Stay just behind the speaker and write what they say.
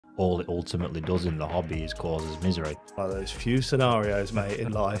all it ultimately does in the hobby is causes misery. Well, there's few scenarios, mate,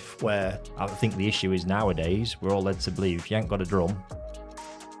 in life where I think the issue is nowadays we're all led to believe if you ain't got a drum,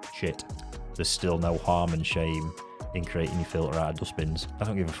 shit, there's still no harm and shame in creating your filter out of dustbins. I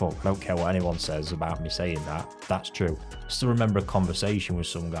don't give a fuck. I don't care what anyone says about me saying that. That's true. I still remember a conversation with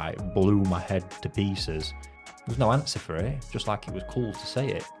some guy. It blew my head to pieces. There's no answer for it, just like it was cool to say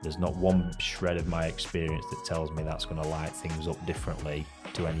it. There's not one shred of my experience that tells me that's going to light things up differently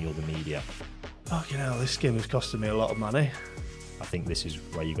to any other media. fucking hell, this skim is costing me a lot of money. I think this is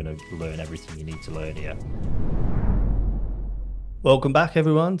where you're going to learn everything you need to learn here. Welcome back,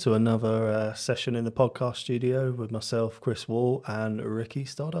 everyone, to another session in the podcast studio with myself, Chris Wall, and Ricky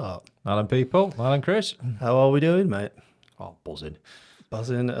Stoddart. Alan people, Alan Chris. How are we doing, mate? Oh, buzzing.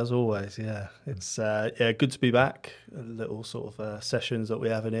 Buzzing as always, yeah. It's good to be back. A little sort of sessions that we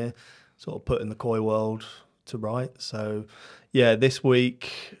have in here, sort of putting the koi world to right. So, yeah, this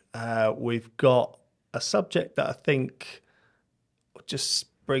week we've got a subject that I think will just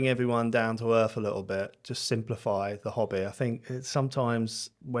bring everyone down to earth a little bit, just simplify the hobby. I think it's sometimes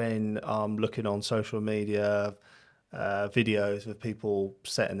when I'm looking on social media, videos of people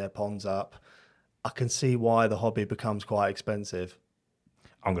setting their ponds up, I can see why the hobby becomes quite expensive.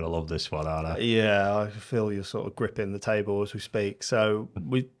 I'm going to love this one, aren't I? Yeah, I feel you're sort of gripping the table as we speak. So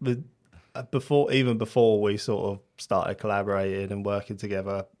before we sort of started collaborating and working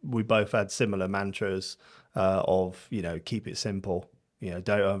together, we both had similar mantras of, keep it simple. Don't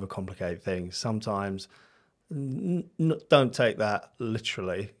overcomplicate things. Sometimes don't take that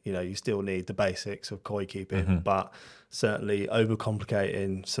literally. You still need the basics of koi keeping, but certainly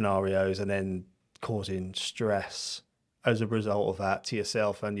overcomplicating scenarios and then causing stress as a result of that to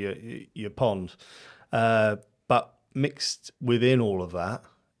yourself and your pond. But mixed within all of that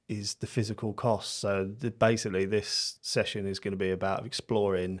is the physical costs. So basically this session is going to be about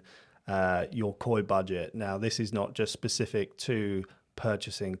exploring your koi budget. Now, this is not just specific to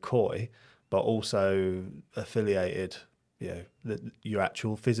purchasing koi, but also affiliated, your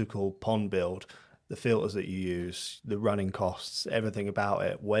actual physical pond build, the filters that you use, the running costs, everything about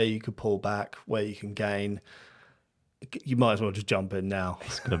it, where you could pull back, where you can gain. You might as well just jump in now.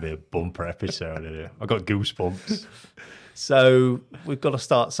 It's going to be a bumper episode, isn't it? I've got goosebumps. So we've got to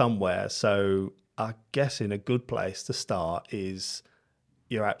start somewhere. So I guess in a good place to start is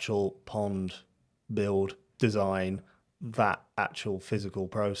your actual pond build, design, that actual physical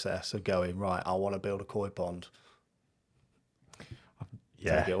process of going, right, I want to build a koi pond.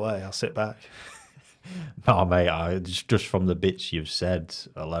 Yeah. Take it away. I'll sit back. No, mate, just from the bits you've said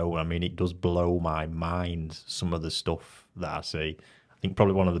alone, I mean, it does blow my mind, some of the stuff that I see. I think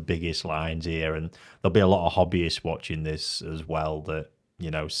probably one of the biggest lines here, and there'll be a lot of hobbyists watching this as well that,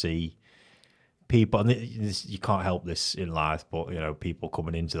 see people, and you can't help this in life, but, people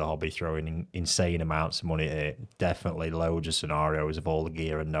coming into the hobby throwing insane amounts of money at it. Definitely loads of scenarios of all the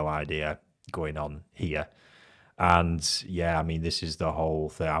gear and no idea going on here. And yeah, I mean, this is the whole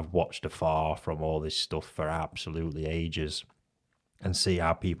thing. I've watched afar from all this stuff for absolutely ages and see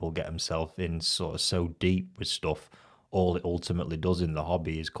how people get themselves in sort of so deep with stuff. All it ultimately does in the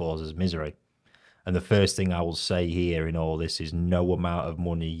hobby is causes misery. And the first thing I will say here in all this is no amount of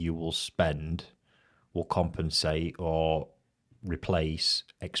money you will spend will compensate or replace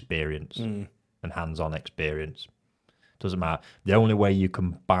experience and hands-on experience. Doesn't matter. The only way you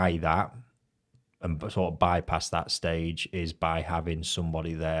can buy that and sort of bypass that stage is by having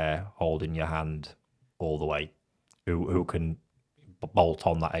somebody there holding your hand all the way, who can bolt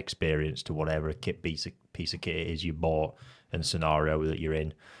on that experience to whatever piece of kit it is you bought and scenario that you're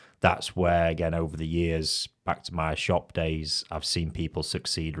in. That's where, again, over the years, back to my shop days, I've seen people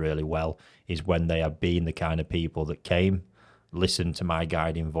succeed really well, is when they have been the kind of people that came, listened to my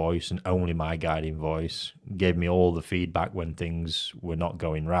guiding voice and only my guiding voice, gave me all the feedback when things were not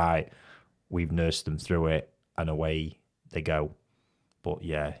going right. We've nursed them through it and away they go. But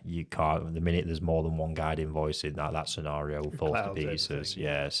yeah, you can't, the minute there's more than one guiding voice in that scenario falls to pieces.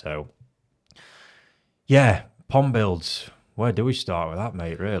 Yeah, so yeah, pond builds. Where do we start with that,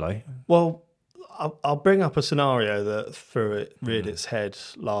 mate, really? Well, I'll bring up a scenario that reared its head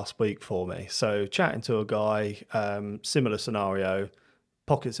last week for me. So chatting to a guy, similar scenario,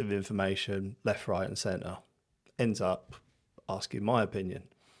 pockets of information, left, right and centre, ends up asking my opinion.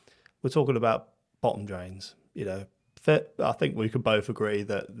 We're talking about bottom drains, I think we could both agree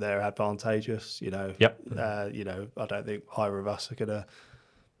that they're advantageous, Yep. I don't think either of us are going to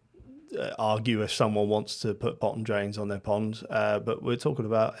argue if someone wants to put bottom drains on their pond, but we're talking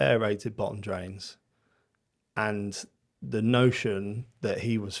about aerated bottom drains. And the notion that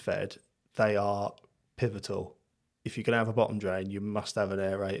he was fed, they are pivotal if you're going to have a bottom drain, you must have an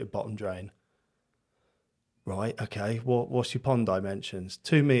aerated bottom drain. Right, okay. What's your pond dimensions?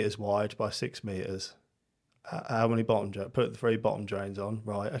 2 meters wide by 6 meters. How many bottom drains? Put the 3 bottom drains on.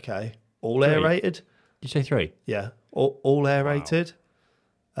 Right, okay. All 3? aerated? Did you say 3? Yeah. All Wow. aerated?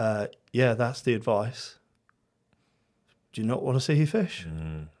 Yeah, that's the advice. Do you not want to see your fish?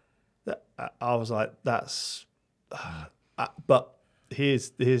 I was like, that's... but here's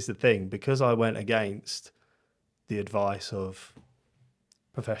the thing. Because I went against the advice of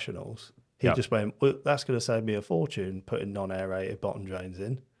professionals, he just went, well, that's going to save me a fortune putting non-aerated bottom drains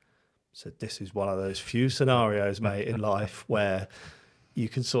in. So this is one of those few scenarios, mate, in life where you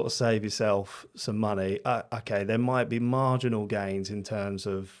can sort of save yourself some money. Okay, there might be marginal gains in terms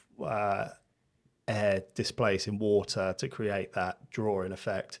of air displacing water to create that drawing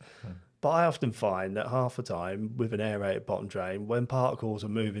effect. But I often find that half the time with an aerated bottom drain, when particles are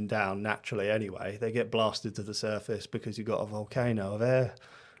moving down naturally anyway, they get blasted to the surface because you've got a volcano of air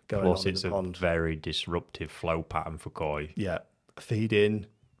going Plus, on in it's the a pond. very disruptive flow pattern for koi. Yeah, feed in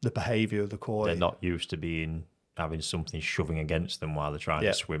the behaviour of the koi. They're not used to having something shoving against them while they're trying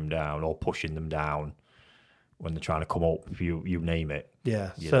to swim down, or pushing them down when they're trying to come up. You name it.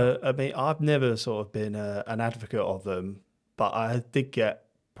 Yeah. You So, I mean, I've never sort of been an advocate of them, but I did get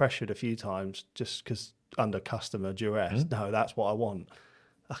pressured a few times just because under customer duress. No, that's what I want.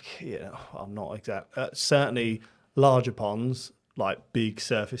 I'm not exact. Certainly larger ponds, like big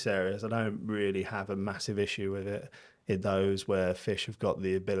surface areas, I don't really have a massive issue with it in those where fish have got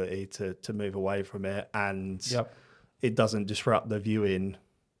the ability to move away from it, and it doesn't disrupt the viewing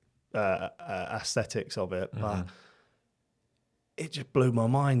aesthetics of it. But it just blew my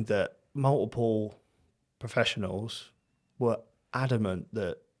mind that multiple professionals were adamant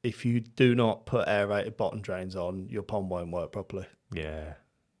that if you do not put aerated bottom drains on, your pond won't work properly. Yeah.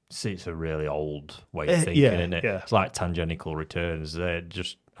 See, it's a really old way of thinking, isn't it? Yeah. It's like tangential returns. They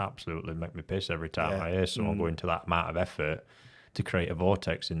just absolutely make me piss every time I hear someone go into that amount of effort to create a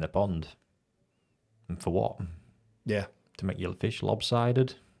vortex in the pond. And for what? Yeah. To make your fish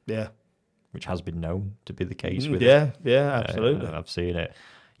lopsided? Yeah. Which has been known to be the case with it. Yeah, absolutely. I've seen it.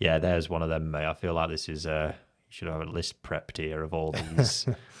 Yeah, there's one of them, mate. I feel like this is you should have a list prepped here of all these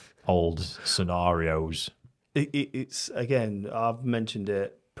old scenarios. It's again, I've mentioned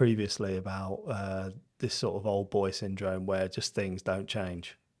it previously about this sort of old boy syndrome where just things don't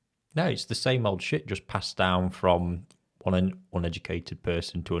change. No, it's the same old shit, just passed down from one uneducated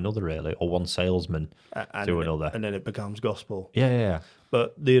person to another, really, or one salesman to another. And then it becomes gospel. Yeah.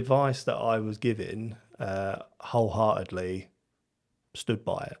 But the advice that I was given wholeheartedly stood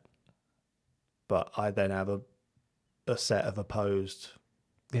by it. But I then have a set of opposed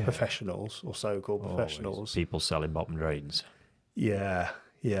professionals or so-called professionals. People selling bottom drains. Yeah.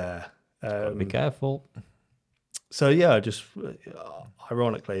 Be careful. So yeah, just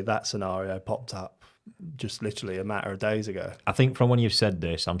ironically, that scenario popped up just literally a matter of days ago. I think from when you've said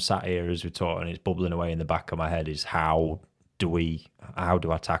this, I'm sat here as we're talking, it's bubbling away in the back of my head is how do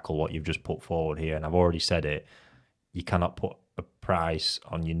I tackle what you've just put forward here? And I've already said it. You cannot put a price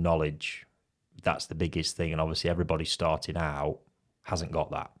on your knowledge. That's the biggest thing. And obviously everybody starting out hasn't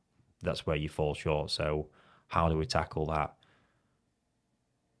got that. That's where you fall short. So how do we tackle that?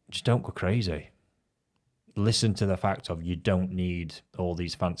 Just don't go crazy. Listen to the fact of you don't need all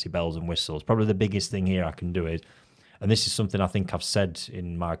these fancy bells and whistles. Probably the biggest thing here I can do is, and this is something I think I've said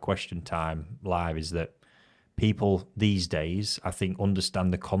in my question time live, is that people these days, I think,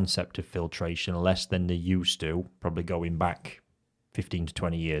 understand the concept of filtration less than they used to, probably going back 15 to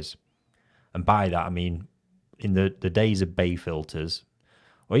 20 years. And by that, I mean, in the days of bay filters,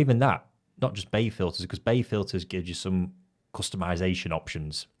 or even that, not just bay filters, because bay filters gives you some customization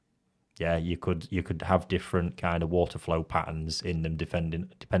options. Yeah, you could have different kind of water flow patterns in them depending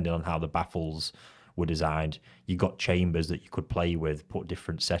on how the baffles were designed. You got chambers that you could play with, put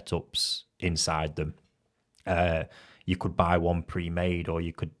different setups inside them. You could buy one pre-made, or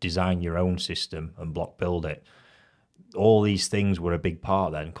you could design your own system and block build it. All these things were a big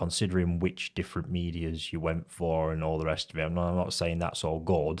part then, considering which different medias you went for and all the rest of it. I'm not saying that's all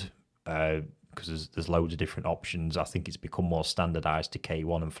good, because there's loads of different options. I think it's become more standardized to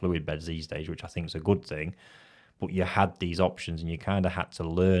K1 and fluid beds these days, which I think is a good thing. But you had these options and you kind of had to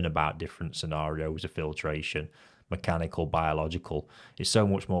learn about different scenarios of filtration, mechanical, biological. It's so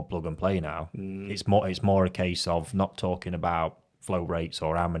much more plug and play now. It's more a case of not talking about flow rates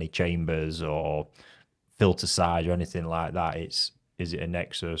or how many chambers or filter size or anything like that. Is it a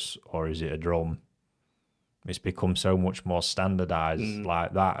Nexus or is it a drum? It's become so much more standardized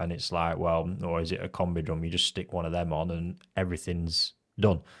like that, and it's like, well, or is it a combi drum? You just stick one of them on and everything's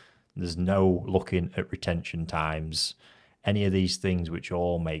done. There's no looking at retention times, any of these things, which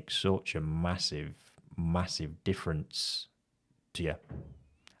all make such a massive, massive difference to you.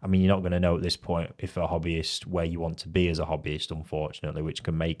 I mean, you're not going to know at this point if a hobbyist where you want to be as a hobbyist, unfortunately, which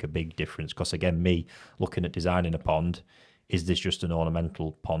can make a big difference. Because again, me looking at designing a pond, is this just an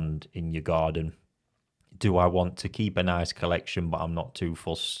ornamental pond in your garden? Do I want to keep a nice collection, but I'm not too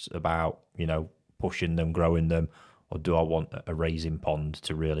fussed about, pushing them, growing them? Or do I want a raising pond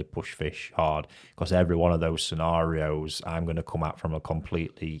to really push fish hard? Because every one of those scenarios, I'm going to come at from a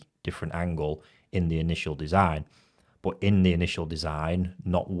completely different angle in the initial design. But in the initial design,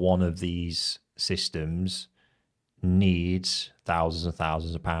 not one of these systems needs thousands and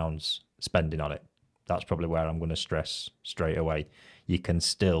thousands of pounds spending on it. That's probably where I'm going to stress straight away. You can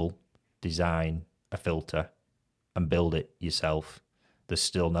still design a filter and build it yourself. There's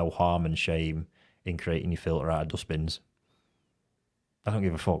still no harm and shame in creating your filter out of dustbins. I don't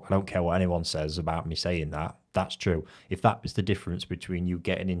give a fuck. I don't care what anyone says about me saying that. That's true. If that is the difference between you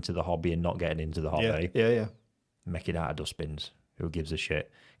getting into the hobby and not getting into the hobby, yeah. make it out of dustbins. Who gives a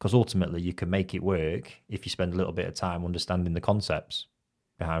shit? Because ultimately, you can make it work if you spend a little bit of time understanding the concepts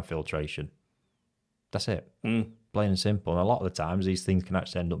behind filtration. That's it. Plain and simple. And a lot of the times, these things can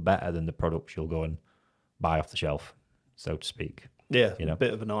actually end up better than the products you'll go and buy off the shelf, so to speak. Yeah, a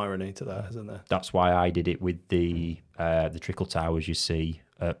bit of an irony to that, isn't there? That's why I did it with the trickle towers you see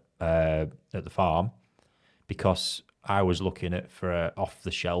at the farm, because I was looking at for an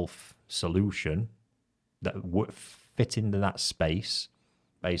off-the-shelf solution that would fit into that space,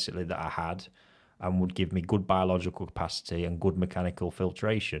 basically, that I had, and would give me good biological capacity and good mechanical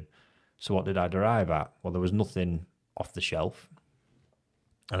filtration. So what did I derive at? Well, there was nothing off the shelf.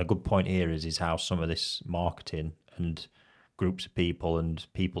 And a good point here is how some of this marketing and groups of people and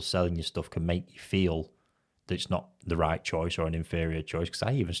people selling you stuff can make you feel that it's not the right choice or an inferior choice. Because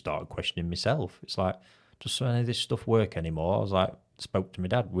I even started questioning myself. It's like, does any of this stuff work anymore? I was like, spoke to my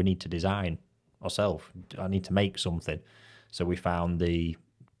dad, we need to design ourselves. I need to make something. So we found the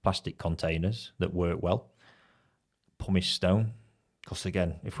plastic containers that work well, pumice stone. Because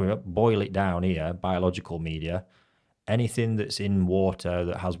again, if we boil it down here, biological media, anything that's in water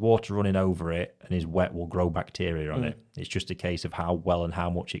that has water running over it and is wet will grow bacteria on it. It's just a case of how well and how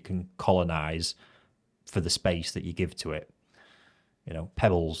much it can colonize for the space that you give to it.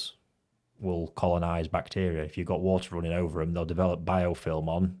 Pebbles will colonize bacteria. If you've got water running over them, they'll develop biofilm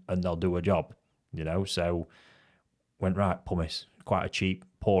on and they'll do a job. So went right, pumice, quite a cheap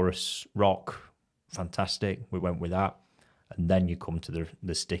porous rock, fantastic. We went with that. And then you come to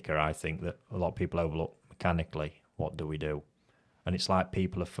the sticker, I think, that a lot of people overlook mechanically. What do we do? And it's like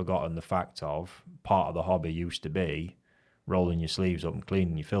people have forgotten the fact of part of the hobby used to be rolling your sleeves up and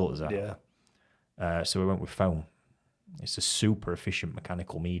cleaning your filters out. Yeah. So we went with foam. It's a super efficient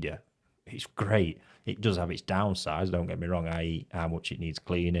mechanical media. It's great. It does have its downsides, don't get me wrong, i.e. how much it needs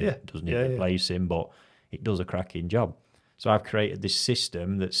cleaning, it does need replacing, but it does a cracking job. So I've created this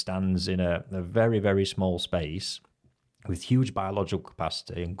system that stands in a very, very small space with huge biological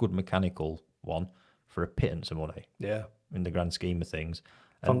capacity and good mechanical one for a pittance of money. Yeah. In the grand scheme of things.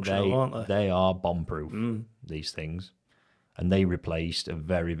 Functional, aren't they? They are bomb-proof, these things. And they replaced a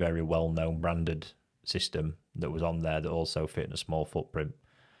very, very well-known branded system that was on there that also fit in a small footprint,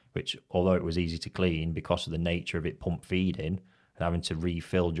 which, although it was easy to clean because of the nature of it pump feeding and having to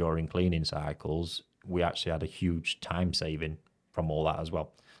refill during cleaning cycles, we actually had a huge time saving from all that as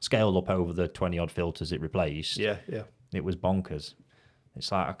well. Scaled up over the 20-odd filters it replaced. Yeah. It was bonkers.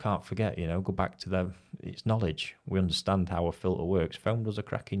 It's like, I can't forget, go back to it's knowledge. We understand how a filter works. Foam does a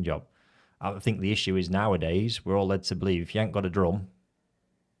cracking job. I think the issue is nowadays, we're all led to believe if you ain't got a drum,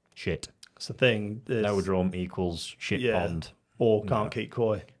 shit. It's the thing. No drum equals shit pond. Or can't keep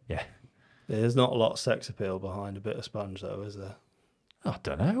koi. Yeah. There's not a lot of sex appeal behind a bit of sponge, though, is there? I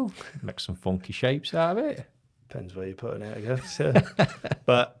don't know. Make some funky shapes out of it. Depends where you're putting it, I guess. Yeah.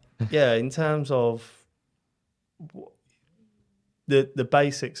 But, yeah, in terms of the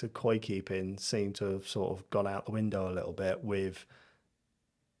basics of koi keeping seem to have sort of gone out the window a little bit with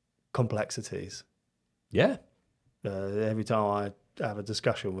complexities. Yeah. Every time I have a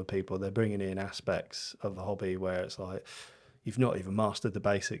discussion with people, they're bringing in aspects of the hobby where it's like, you've not even mastered the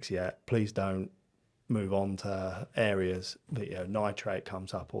basics yet. Please don't move on to areas that, nitrate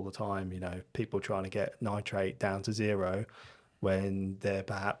comes up all the time. People trying to get nitrate down to zero when they're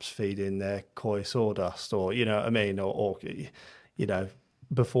perhaps feeding their koi sawdust, or you know what I mean, or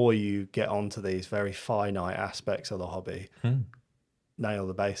before you get onto these very finite aspects of the hobby, nail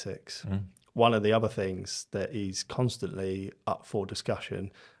the basics. One of the other things that is constantly up for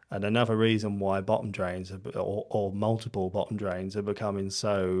discussion, And another reason why bottom drains or multiple bottom drains are becoming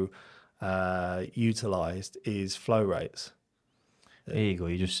so utilized is flow rates. There you go.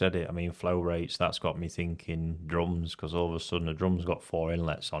 You just said it. I mean, flow rates. That's got me thinking drums, because all of a sudden a drum's got 4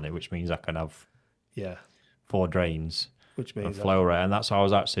 inlets on it, which means I can have Yeah, 4 drains which and means flow rate. And that's how I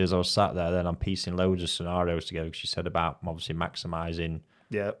was actually, as I was sat there, then I'm piecing loads of scenarios together. Because you said about obviously maximizing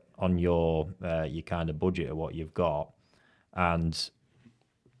yeah, on your kind of budget of what you've got, and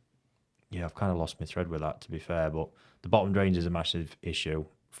yeah, I've kind of lost my thread with that, to be fair. But the bottom drains is a massive issue.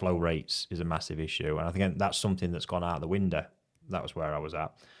 Flow rates is a massive issue, and I think that's something that's gone out the window. That was where I was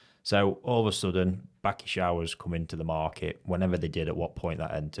at. So all of a sudden, backy showers come into the market. Whenever they did, at what point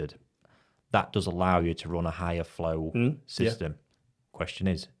that entered, that does allow you to run a higher flow system. Question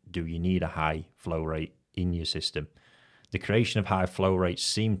is, do you need a high flow rate in your system? The creation of high flow rates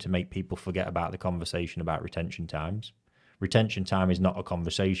seem to make people forget about the conversation about retention times. Retention time is not a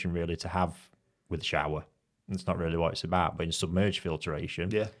conversation really to have with shower. It's not really what it's about. But in submerged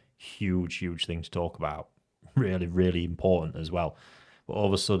filtration, huge, huge thing to talk about. Really, really important as well. But all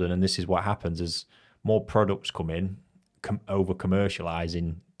of a sudden, and this is what happens, as more products come in, over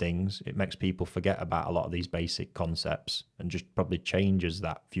commercializing things, it makes people forget about a lot of these basic concepts and just probably changes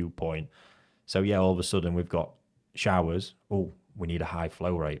that viewpoint. So yeah, all of a sudden we've got showers. Oh, we need a high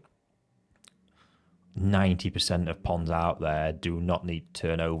flow rate. 90% of ponds out there do not need to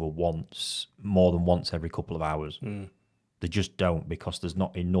turn over more than once every couple of hours. They just don't, because there's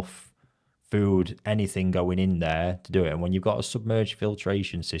not enough food, anything going in there to do it. And when you've got a submerged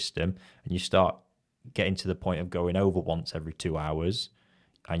filtration system and you start getting to the point of going over once every 2 hours,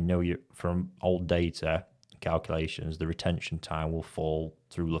 I know you from old data calculations, the retention time will fall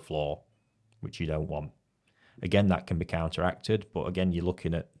through the floor, which you don't want. Again, that can be counteracted, but again, you're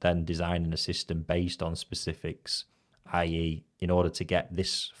looking at then designing a system based on specifics, i.e., in order to get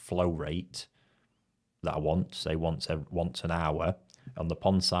this flow rate that I want, say once an hour, on the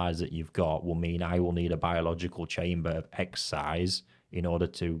pond size that you've got, will mean I will need a biological chamber of X size in order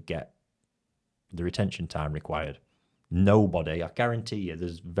to get the retention time required. Nobody, I guarantee you,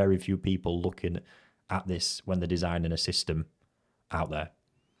 there's very few people looking at this when they're designing a system out there.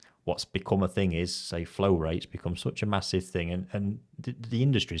 What's become a thing is, say, flow rates become such a massive thing, and the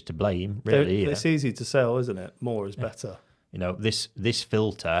industry's to blame, really. It's easy to sell, isn't it? More is better. You know, this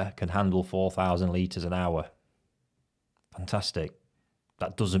filter can handle 4,000 litres an hour. Fantastic.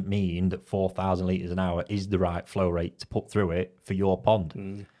 That doesn't mean that 4,000 litres an hour is the right flow rate to put through it for your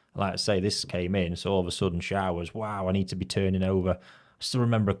pond. Like I say, this came in, so all of a sudden showers, wow, I need to be turning over. I still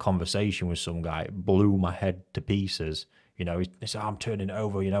remember a conversation with some guy, it blew my head to pieces. You know, he said, I'm turning it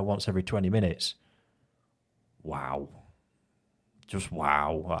over, once every 20 minutes. Wow. Just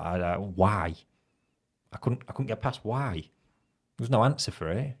wow. Why? I couldn't get past why. There was no answer for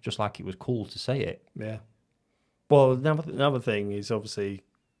it, just like it was cool to say it. Yeah. Well, another thing is obviously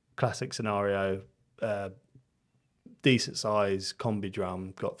classic scenario, decent size combi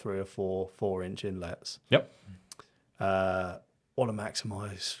drum, got 3 or 4 4-inch inlets. Yep. Want to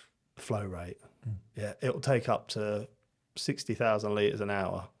maximise flow rate. Yeah, it'll take up to 60,000 litres an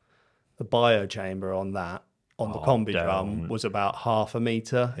hour. The bio chamber on that, on the combi drum, was about 0.5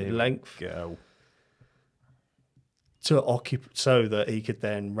 metre in length. Go. To occupy, so that he could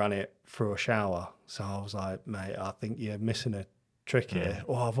then run it through a shower. So I was like, mate, I think you're missing a trick here.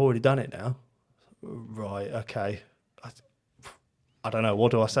 Oh, I've already done it now. Right, okay. I don't know.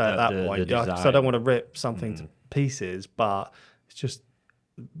 What do I say at that point? Because I don't want to rip something to pieces, but it's just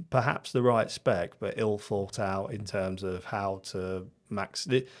perhaps the right spec, but ill thought out in terms of how to max.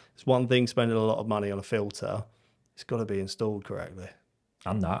 It's one thing spending a lot of money on a filter. It's got to be installed correctly.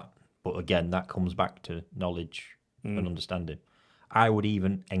 And that, but again, that comes back to knowledge and understanding. I would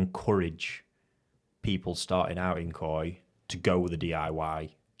even encourage people starting out in koi to go with the DIY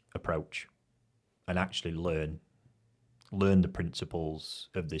approach and actually learn the principles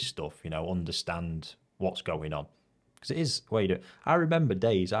of this stuff, understand what's going on. Because it is the way you do it. I remember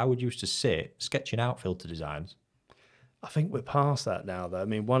days I would used to sit sketching out filter designs. I think we're past that now, though. I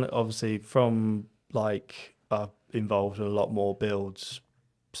mean, one obviously from like I've involved in a lot more builds,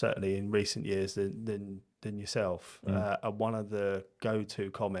 certainly in recent years than yourself. And one of the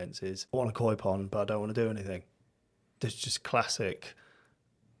go-to comments is, I want a koi pond, but I don't want to do anything. There's just classic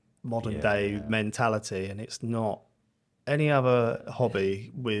modern day mentality, and it's not any other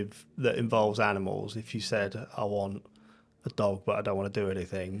hobby that involves animals. If you said, I want a dog, but I don't want to do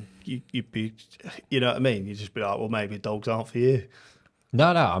anything, you'd be, you know what I mean? You'd just be like, well, maybe dogs aren't for you. No,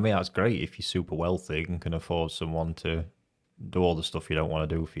 I mean, that's great if you're super wealthy and can afford someone to do all the stuff you don't want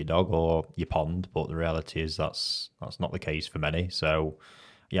to do for your dog or your pond, but the reality is that's not the case for many. So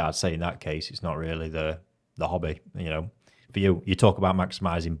yeah, I'd say in that case, it's not really the hobby. For you talk about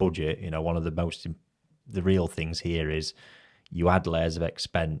maximizing budget. One of the real things here is you add layers of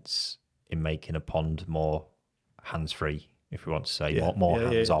expense in making a pond more hands free, if we want to say Yeah, more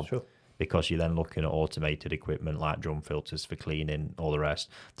yeah, hands yeah, on. sure. Because you're then looking at automated equipment like drum filters for cleaning, all the rest.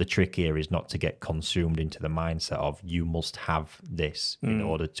 The trick here is not to get consumed into the mindset of you must have this in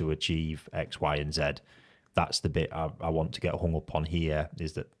order to achieve X, Y, and Z. That's the bit I want to get hung up on here,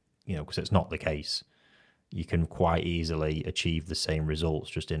 is that, because it's not the case. You can quite easily achieve the same results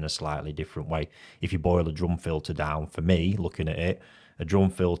just in a slightly different way. If you boil a drum filter down, for me, looking at it, a drum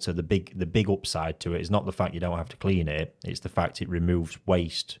filter, the big upside to it is not the fact you don't have to clean it, it's the fact it removes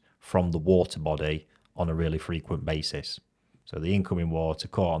waste from the water body on a really frequent basis. So the incoming water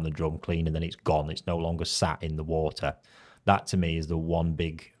caught on the drum, clean, and then it's gone. It's no longer sat in the water. That to me is the one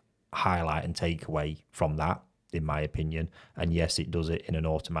big highlight and takeaway from that, in my opinion. And yes, it does it in an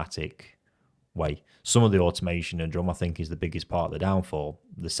automatic way. Some of the automation in drum, I think, is the biggest part of the downfall.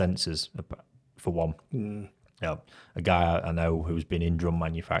 The sensors, for one. A guy I know who's been in drum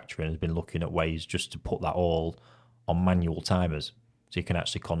manufacturing has been looking at ways just to put that all on manual timers, so you can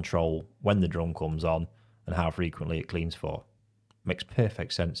actually control when the drum comes on and how frequently it cleans for. Makes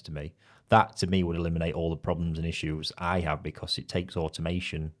perfect sense to me. That to me would eliminate all the problems and issues I have, because it takes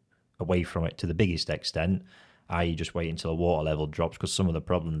automation away from it to the biggest extent, i.e. just wait until the water level drops, because some of the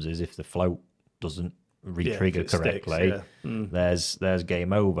problems is if the float doesn't re-trigger correctly, there's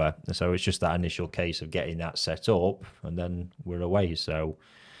game over. So it's just that initial case of getting that set up and then we're away. So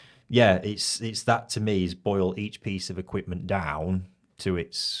yeah, it's that to me is boil each piece of equipment down to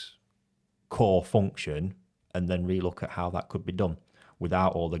its core function and then relook at how that could be done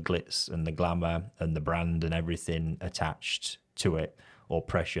without all the glitz and the glamour and the brand and everything attached to it, or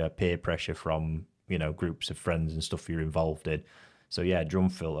peer pressure from groups of friends and stuff you're involved in. So yeah, drum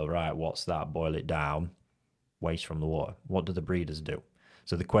filter, right, what's that? Boil it down, waste from the water. What do the breeders do?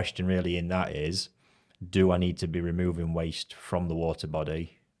 So the question really in that is, do I need to be removing waste from the water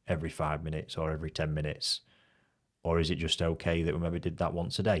body every 5 minutes or every 10 minutes? Or is it just okay that we maybe did that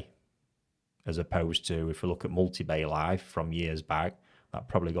once a day? As opposed to, if we look at multi-bay life from years back, that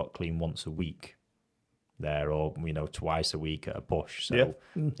probably got cleaned once a week there, or twice a week at a push. So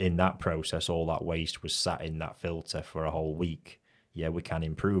in that process, all that waste was sat in that filter for a whole week. Yeah, we can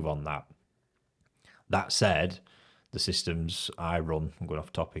improve on that. That said, the systems I run, I'm going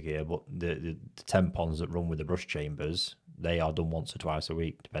off topic here, but the 10 ponds that run with the brush chambers, they are done once or twice a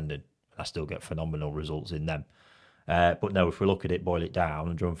week, depending. I still get phenomenal results in them. But no, if we look at it, boil it down,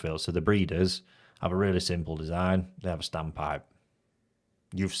 and drum fill. So the breeders have a really simple design. They have a standpipe.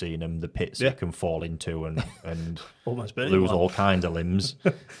 You've seen them, the pits you can fall into and almost lose all kinds of limbs.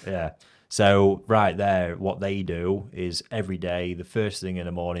 Yeah. So right there, what they do is every day, the first thing in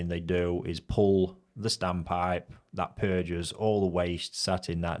the morning they do is pull the standpipe that purges all the waste sat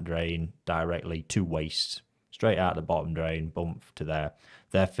in that drain directly to waste, straight out the bottom drain, bump to there.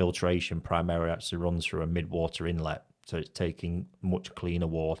 Their filtration primarily actually runs through a mid-water inlet, so it's taking much cleaner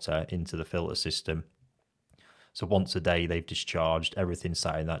water into the filter system. So once a day, they've discharged everything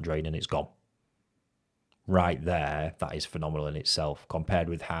sat in that drain and it's gone. Right there, that is phenomenal in itself, compared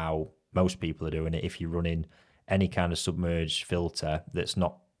with how most people are doing it. If you're running any kind of submerged filter that's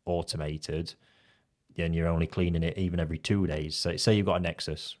not automated, then you're only cleaning it even every 2 days. So say you've got a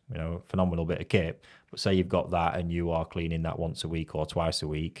Nexus, phenomenal bit of kit, but say you've got that and you are cleaning that once a week or twice a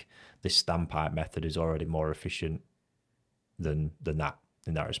week, this standpipe method is already more efficient than that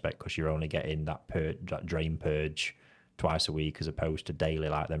in that respect, because you're only getting that drain purge twice a week as opposed to daily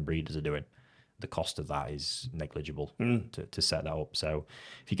like them breeders are doing. The cost of that is negligible to set that up. So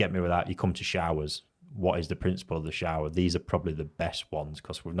if you get me with that, you come to showers. What is the principle of the shower? These are probably the best ones,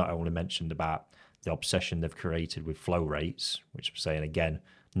 because we've not only mentioned about the obsession they've created with flow rates, which I'm saying again,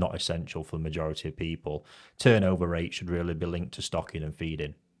 not essential for the majority of people. Turnover rate should really be linked to stocking and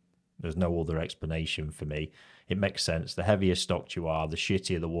feeding. There's no other explanation for me. It makes sense. The heavier stocked you are, the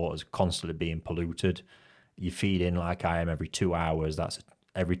shittier the water's constantly being polluted. You feed in like I am every 2 hours.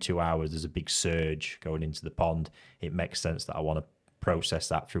 Every 2 hours there's a big surge going into the pond. It makes sense that I want to process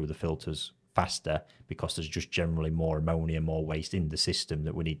that through the filters faster, because there's just generally more ammonia, more waste in the system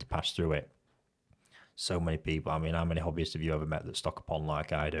that we need to pass through it. So many people, how many hobbyists have you ever met that stock a pond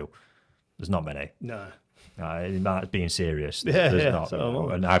like I do? There's not many. No. That's being serious. There's not, so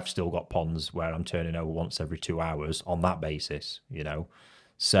and I've still got ponds where I'm turning over once every 2 hours on that basis,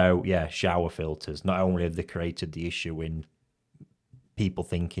 So yeah, shower filters. Not only have they created the issue in people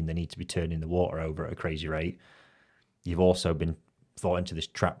thinking they need to be turning the water over at a crazy rate, you've also been thought into this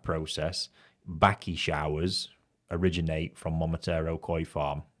trap process. Backy showers originate from Momotaro Koi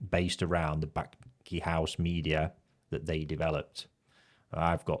Farm, based around the Baki House media that they developed.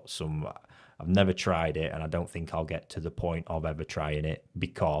 I've got some, I've never tried it, and I don't think I'll get to the point of ever trying it,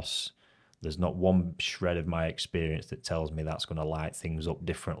 because there's not one shred of my experience that tells me that's going to light things up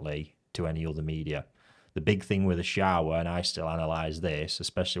differently to any other media. The big thing with a shower, and I still analyse this,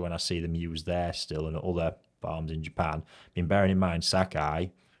 especially when I see them use there still and other farms in Japan, I mean, bearing in mind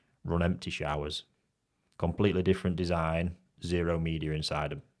Sakai run empty showers, completely different design, zero media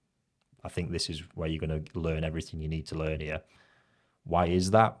inside them. I think this is where you're going to learn everything you need to learn here. Why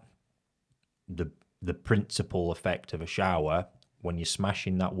is that? The principal effect of a shower, when you're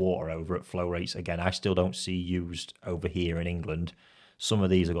smashing that water over at flow rates, again, I still don't see used over here in England. Some of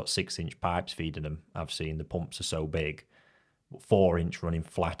these have got 6-inch pipes feeding them. I've seen the pumps are so big. 4-inch running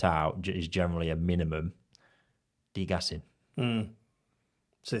flat out is generally a minimum. Degassing.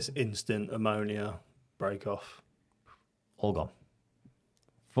 So it's instant ammonia break off. All gone.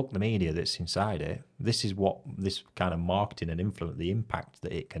 Fuck the media that's inside it. This is what this kind of marketing and influence, the impact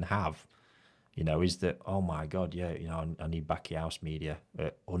that it can have, you know, is that, oh my God, yeah, you know, I need Backy House media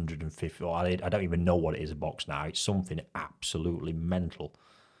at 150, or I don't even know what it is a box now. It's something absolutely mental.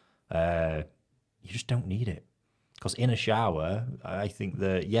 You just don't need it. Because in a shower, I think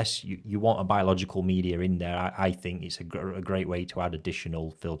that, yes, you want a biological media in there. I think it's a great way to add additional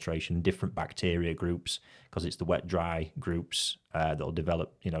filtration, different bacteria groups, because it's the wet-dry groups that will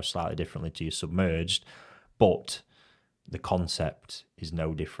develop, you know, slightly differently to your submerged. But the concept is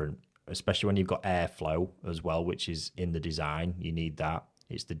no different, especially when you've got airflow as well, which is in the design. You need that.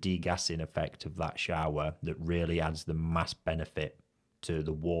 It's the degassing effect of that shower that really adds the mass benefit to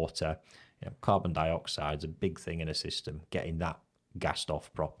the water. You know, carbon dioxide's a big thing in a system, getting that gassed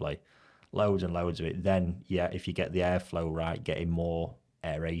off properly. Loads and loads of it. Then, yeah, if you get the airflow right, getting more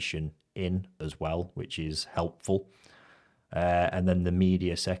aeration in as well, which is helpful. And then the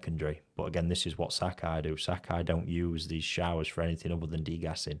media secondary. But again, this is what Sakai do. Sakai don't use these showers for anything other than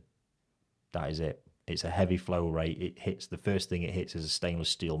degassing. That is it. It's a heavy flow rate. It hits, the first thing it hits is a stainless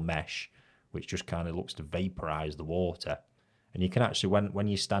steel mesh, which just kind of looks to vaporize the water. And you can actually, when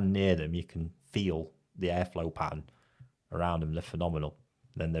you stand near them, you can feel the airflow pattern around them. They're phenomenal.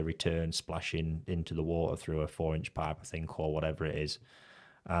 Then they return splashing into the water through a 4-inch pipe, I think, or whatever it is.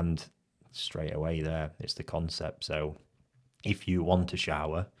 And straight away there, it's the concept. So if you want a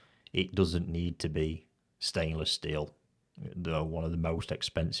shower, it doesn't need to be stainless steel, one of the most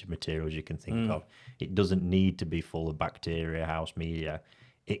expensive materials you can think of. It doesn't need to be full of bacteria house media.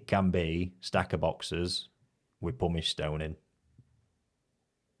 It can be stack of boxes with pumice stone in.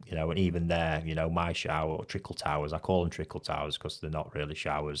 You know, and even there, you know, my shower, or trickle towers, I call them trickle towers because they're not really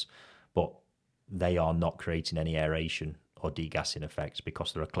showers, but they are not creating any aeration or degassing effects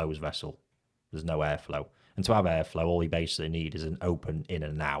because they're a closed vessel. There's no airflow. And to have airflow, all you basically need is an open in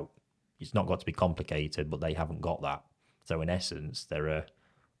and out. It's not got to be complicated, but they haven't got that. So in essence, they're a,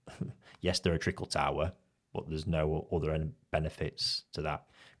 yes, they're a trickle tower, but there's no other benefits to that.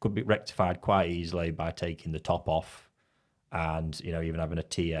 Could be rectified quite easily by taking the top off, and, you know, even having a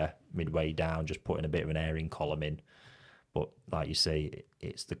tier midway down, just putting a bit of an airing column in. But like you say,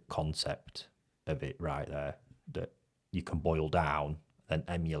 it's the concept of it right there that you can boil down and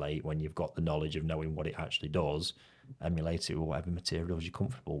emulate when you've got the knowledge of knowing what it actually does. Emulate it with whatever materials you're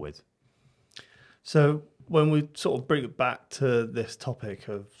comfortable with. So when we sort of bring it back to this topic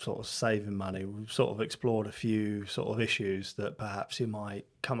of sort of saving money, we've sort of explored a few sort of issues that perhaps you might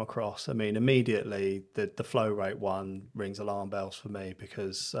come across. I mean, immediately the flow rate one rings alarm bells for me,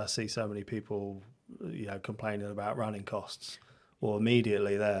 because I see so many people, you know, complaining about running costs. Well,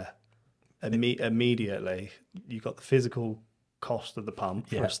 immediately there, immediately you've got the physical cost of the pump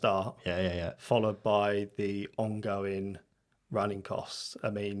for a start, followed by the ongoing running costs.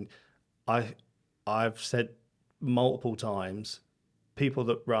 I mean, I've said multiple times, people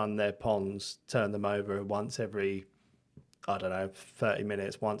that run their ponds, turn them over once every, I don't know, 30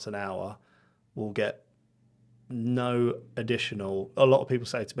 minutes, once an hour, will get no additional. A lot of people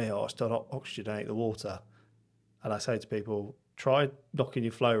say to me, oh, I still oxygenate the water. And I say to people, try knocking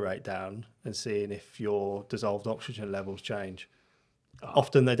your flow rate down and seeing if your dissolved oxygen levels change.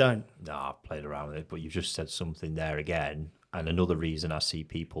 Often they don't. No, I've played around with it, but you've just said something there again. And another reason I see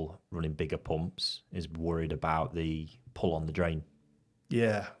people running bigger pumps is worried about the pull on the drain.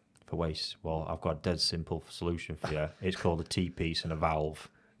 Yeah. For waste. Well, I've got a dead simple solution for you. It's called a T-piece and a valve.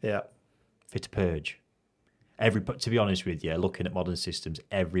 Yeah. Fit a purge. To be honest with you, looking at modern systems,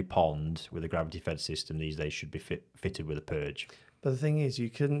 every pond with a gravity-fed system these days should be fitted with a purge. But the thing is, you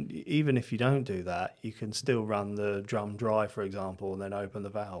can, even if you don't do that, you can still run the drum dry, for example, and then open the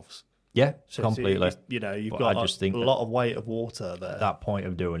valves. Yeah, So completely. you know, you've But I got just think a that lot of weight of water at there. that point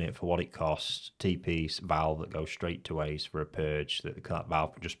of doing it for what it costs, TP valve that goes straight to waste for a purge, that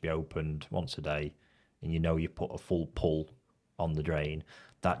valve could just be opened once a day, and you know you put a full pull on the drain.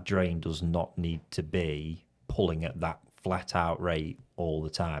 That drain does not need to be pulling at that flat out rate all the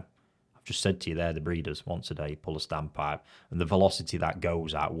time. I've just said to you there, the breeders once a day pull a standpipe, and the velocity that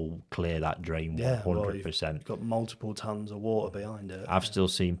goes at will clear that drain Yeah, well, you've 100%. got multiple tons of water behind it. I've still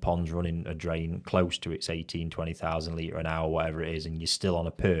seen ponds running a drain close to its 18, 20,000 litre an hour, whatever it is, and you're still on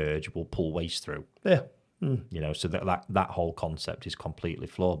a purge, will pull waste through. Yeah. You know, so that whole concept is completely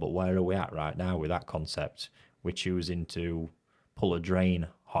flawed. But where are we at right now with that concept? We're choosing to pull a drain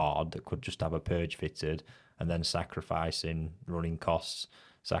hard that could just have a purge fitted, and then sacrificing running costs,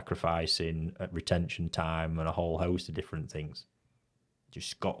 sacrificing retention time, and a whole host of different things.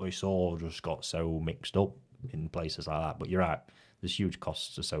 It's all just got so mixed up in places like that. But you're right, there's huge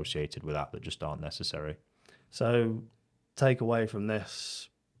costs associated with that just aren't necessary. So, take away from this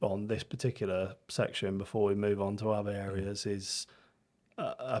on this particular section before we move on to other areas is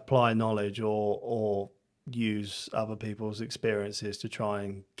apply knowledge or use other people's experiences to try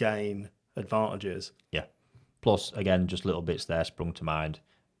and gain advantages. Yeah. Plus, again, just little bits there sprung to mind.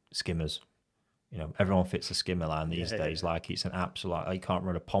 Skimmers. You know, everyone fits a skimmer line these days. Like it's an absolute, you can't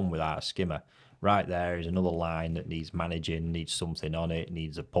run a pond without a skimmer. Right there is another line that needs managing, needs something on it,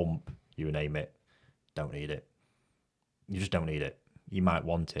 needs a pump, you name it. Don't need it. You just don't need it. You might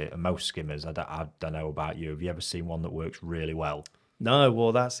want it. And most skimmers, I don't know about you. Have you ever seen one that works really well? No,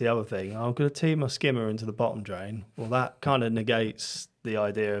 well, that's the other thing. I'm going to tee my skimmer into the bottom drain. Well, that kind of negates the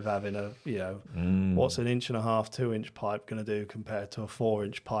idea of having a, you know, what's an 1.5, 2-inch pipe going to do compared to a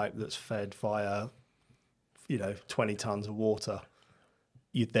 4-inch pipe that's fed via, you know, 20 tons of water.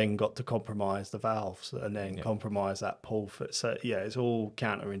 You've then got to compromise the valves and then compromise that pull fit. So, yeah, it's all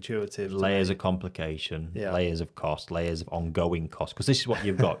counterintuitive. Layers of complication, layers of cost, layers of ongoing cost. Because this is what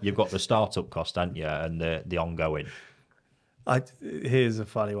you've got. You've got the startup cost, haven't you, and the ongoing. Here's a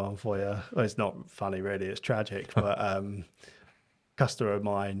funny one for you. Well, it's not funny really, it's tragic, but customer of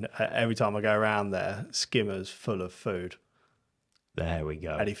mine, every time I go around there, skimmer's full of food. There we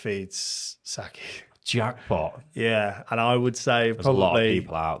go. And he feeds Saki. Jackpot. Yeah, and I would say There's probably a lot of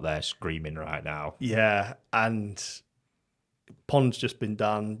people out there screaming right now. Yeah, and pond's just been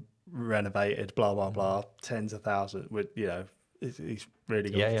done, renovated, blah blah blah, tens of thousands. With you know, he's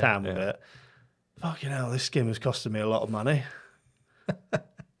really got the town with it. Fucking hell, this skimmer's costing me a lot of money.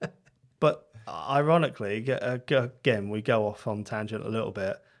 But ironically, again, we go off on tangent a little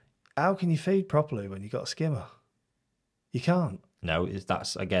bit. How can you feed properly when you've got a skimmer? You can't. No,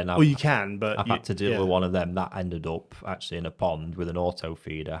 that's again. Well, you can, but I've had to deal with one of them that ended up actually in a pond with an auto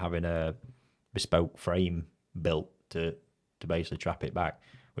feeder, having a bespoke frame built to basically trap it back,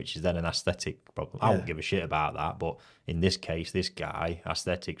 which is then an aesthetic problem. I don't give a shit about that, but in this case, this guy,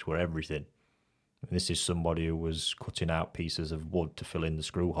 aesthetics were everything. This is somebody who was cutting out pieces of wood to fill in the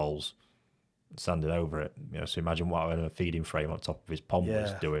screw holes, sanding over it. You know, so imagine what a feeding frame on top of his pond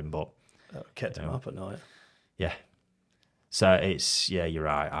was doing. But kept him up at night. Yeah. So it's you're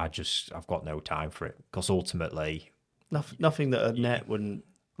right. I've got no time for it because ultimately, nothing that a net wouldn't.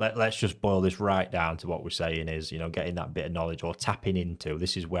 Let's just boil this right down to what we're saying is, you know, getting that bit of knowledge or tapping into.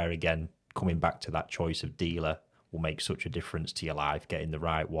 This is where again, coming back to that choice of dealer will make such a difference to your life. Getting the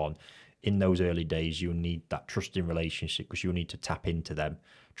right one in those early days, you need that trusting relationship because you need to tap into them.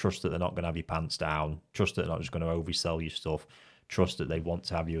 Trust that they're not going to have your pants down. Trust that they're not just going to oversell you stuff. Trust that they want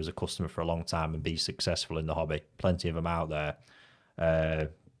to have you as a customer for a long time and be successful in the hobby. Plenty of them out there that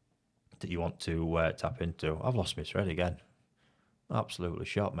you want to tap into. I've lost my thread again. Absolutely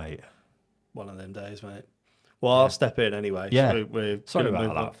shot, mate. One of them days, mate. Well, I'll step in anyway. Yeah. So we're sorry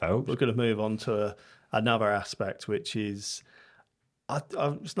about that, folks. We're going to move on to another aspect, which is,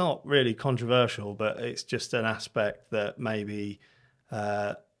 it's not really controversial, but it's just an aspect that maybe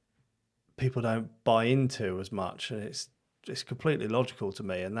people don't buy into as much, and it's completely logical to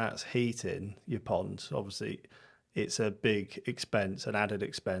me, and that's heating your ponds. Obviously, it's a big expense, an added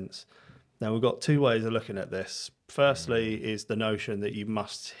expense. Now, we've got two ways of looking at this. Firstly is the notion that you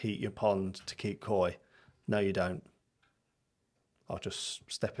must heat your pond to keep koi. No, you don't. I'll just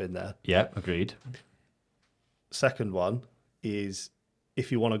step in there. Yeah, agreed. Second one is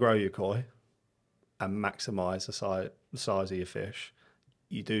if you want to grow your koi and maximise the size of your fish,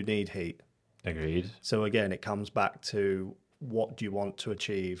 you do need heat. Agreed. So again, it comes back to what do you want to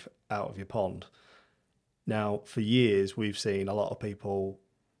achieve out of your pond. Now, for years, we've seen a lot of people,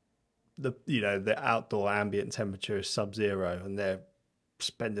 the outdoor ambient temperature is sub-zero and they're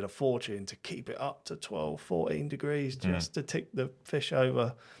spending a fortune to keep it up to 12, 14 degrees just to tick the fish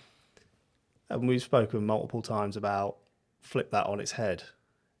over. And we've spoken multiple times about flip that on its head,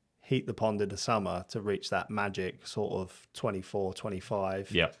 heat the pond in the summer to reach that magic sort of 24,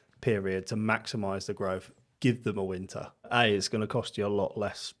 25 Yeah. period to maximize the growth. Give them a winter. A, it's going to cost you a lot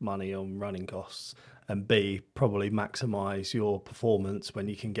less money on running costs, and B, probably maximize your performance when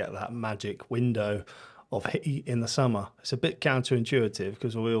you can get that magic window of heat in the summer. It's a bit counterintuitive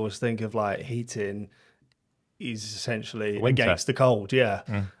because we always think of like heating is essentially Winter. against the cold, yeah.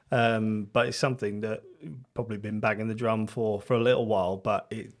 But it's something that probably been banging the drum for a little while.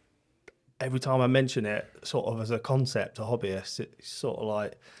 But every time I mention it, sort of as a concept to hobbyists, it's sort of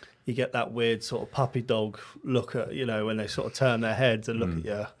like you get that weird sort of puppy dog look at, you know, when they sort of turn their heads and look at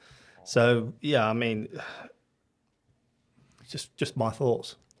you. So yeah, I mean, just my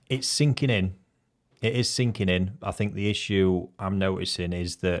thoughts. It's sinking in. It is sinking in. I think the issue I'm noticing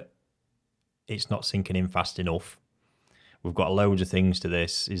is that it's not sinking in fast enough. We've got loads of things to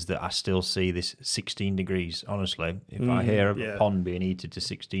this, is that I still see this 16 degrees. Honestly, if I hear of a pond being heated to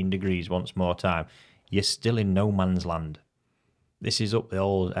 16 degrees once more time, you're still in no man's land. This is up the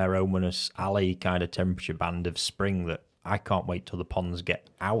old Aeromonas alley kind of temperature band of spring that I can't wait till the ponds get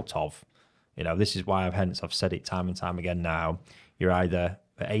out of. You know, this is why I've said it time and time again now. You're either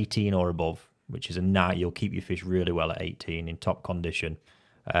at 18 or above, which is a night. You'll keep your fish really well at 18 in top condition.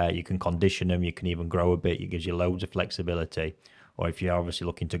 You can condition them. You can even grow a bit. It gives you loads of flexibility. Or if you're obviously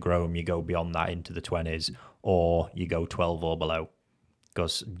looking to grow them, you go beyond that into the 20s, or you go 12 or below.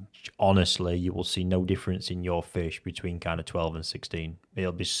 Because honestly, you will see no difference in your fish between kind of 12 and 16.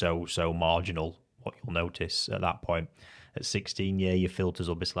 It'll be so marginal what you'll notice at that point. At 16, yeah, your filters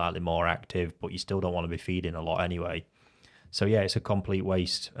will be slightly more active, but you still don't want to be feeding a lot anyway. So yeah, it's a complete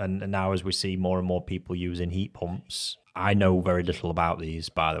waste. And now as we see more and more people using heat pumps, I know very little about these,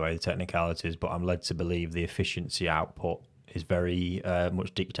 by the way, the technicalities, but I'm led to believe the efficiency output is very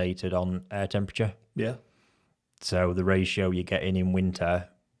much dictated on air temperature. Yeah. So the ratio you're getting in winter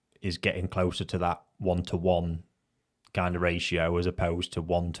is getting closer to that 1-to-1 kind of ratio as opposed to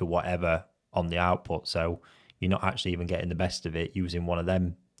 1 to whatever on the output. So you're not actually even getting the best of it using one of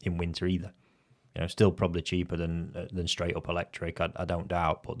them in winter either. You know, still probably cheaper than straight up electric, I don't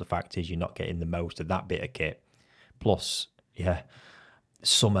doubt. But the fact is, you're not getting the most of that bit of kit. Plus, yeah,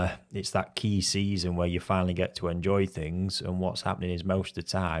 summer, it's that key season where you finally get to enjoy things. And what's happening is most of the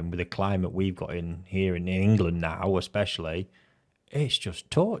time, with the climate we've got in here in England now, especially, it's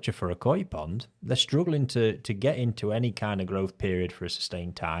just torture for a koi pond. They're struggling to get into any kind of growth period for a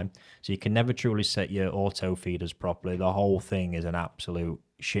sustained time. So you can never truly set your auto feeders properly. The whole thing is an absolute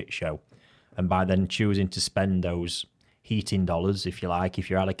shit show. And by then choosing to spend those heating dollars, if you like, if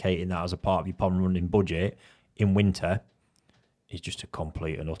you're allocating that as a part of your pond running budget in winter, is just a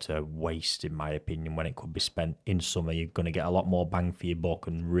complete and utter waste, in my opinion, when it could be spent in summer. You're going to get a lot more bang for your buck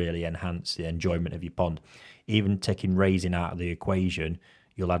and really enhance the enjoyment of your pond. Even taking raising out of the equation,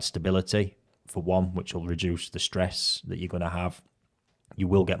 you'll add stability, for one, which will reduce the stress that you're going to have. You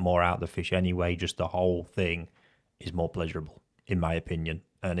will get more out of the fish anyway. Just the whole thing is more pleasurable, in my opinion.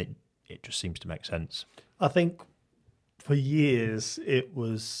 And it just seems to make sense. I think for years it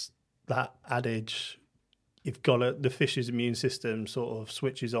was that adage, you've got the fish's immune system sort of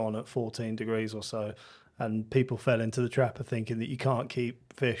switches on at 14 degrees or so, and people fell into the trap of thinking that you can't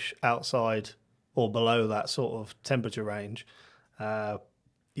keep fish outside or below that sort of temperature range.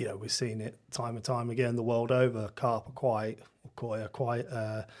 You know, we've seen it time and time again the world over. Carp are quite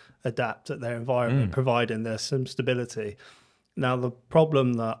adapt at their environment, providing there's some stability. Now, the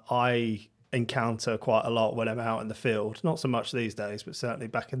problem that I encounter quite a lot when I'm out in the field, not so much these days, but certainly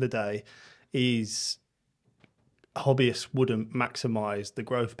back in the day, is hobbyists wouldn't maximize the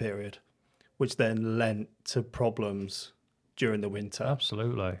growth period, which then lent to problems during the winter.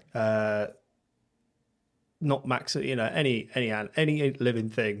 Absolutely. Not max, you know, any living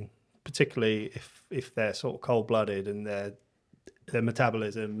thing, particularly if they're sort of cold-blooded and their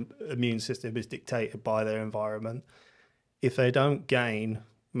metabolism, immune system is dictated by their environment. If they don't gain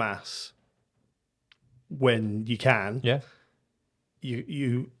mass when you can,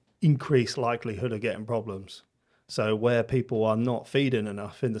 you increase likelihood of getting problems. So where people are not feeding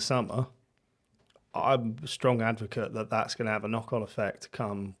enough in the summer, I'm a strong advocate that that's going to have a knock-on effect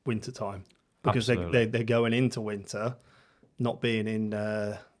come wintertime, because they're going into winter not being in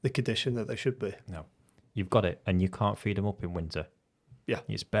the condition that they should be. No, you've got it, and you can't feed them up in winter. Yeah,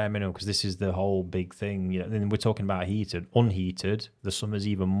 it's bare minimum, because this is the whole big thing. You know, then we're talking about heated, unheated. The summer's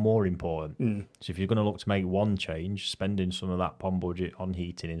even more important. So if you're going to look to make one change, spending some of that pond budget on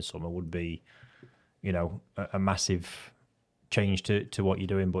heating in summer would be, you know, a massive change to what you're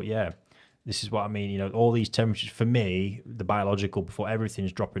doing. But yeah, This is what I mean. You know, all these temperatures for me, the biological, before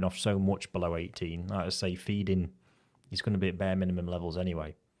everything's dropping off so much below 18. Like I say, feeding is going to be at bare minimum levels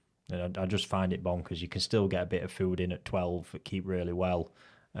anyway. And I just find it bonkers. You can still get a bit of food in at 12, keep really well.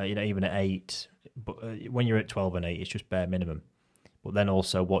 You know, even at 8. But when you're at 12 and 8, it's just bare minimum. But then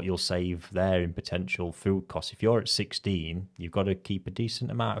also what you'll save there in potential food costs. If you're at 16, you've got to keep a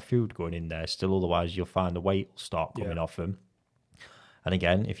decent amount of food going in there still. Otherwise, you'll find the weight will start coming off them. And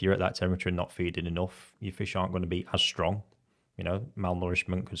again, if you're at that temperature and not feeding enough, your fish aren't going to be as strong. You know,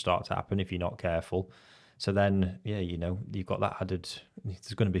 malnourishment could start to happen if you're not careful. So then, yeah, you know, you've got that added.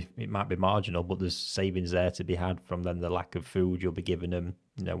 There's going to be, it might be marginal, but there's savings there to be had from then the lack of food you'll be giving them,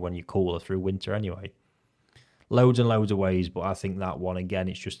 you know, when you're cooler through winter anyway. Loads and loads of ways, but I think that one, again,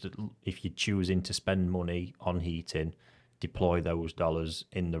 it's just that if you're choosing to spend money on heating, deploy those dollars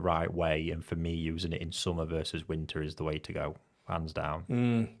in the right way. And for me, using it in summer versus winter is the way to go, hands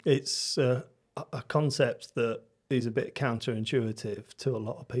down. It's a concept that is a bit counterintuitive to a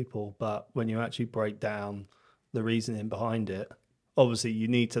lot of people, but when you actually break down the reasoning behind it, obviously you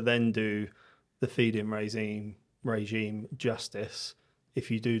need to then do the feeding regime justice.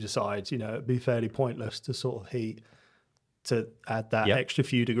 If you do decide, you know, it'd be fairly pointless to sort of heat to add that extra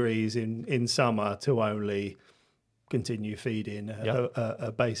few degrees in summer to only continue feeding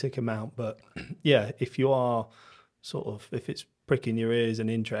a basic amount. But yeah, if you are sort of, if it's pricking your ears and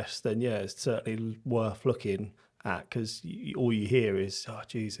interest, then yeah, it's certainly worth looking at, because all you hear is, oh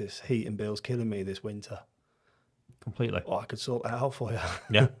Jesus, heating bill's killing me this winter. Completely. Oh, I could sort that out for you.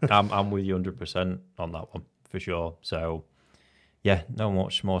 Yeah, I'm with you 100% on that one for sure. So yeah, not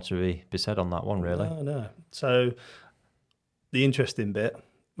much more to be said on that one, really. No. So the interesting bit,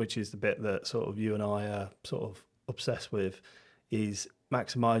 which is the bit that sort of you and I are sort of obsessed with, is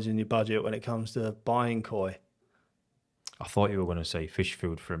maximising your budget when it comes to buying koi. I thought you were going to say fish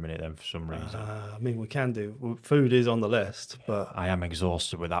food for a minute then for some reason. I mean, we can do. Food is on the list, but I am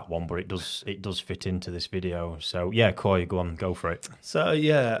exhausted with that one, but it does fit into this video. So yeah, Koi, go on, go for it. So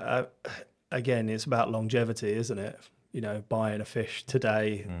yeah, again, it's about longevity, isn't it? You know, buying a fish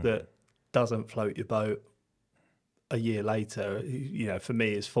today that doesn't float your boat a year later, you know, for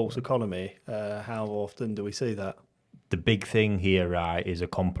me, is false economy. How often do we see that? The big thing here, right, is a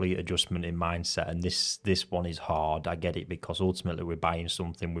complete adjustment in mindset, and this one is hard. I get it, because ultimately we're buying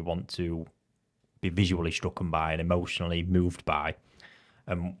something we want to be visually struck by and emotionally moved by.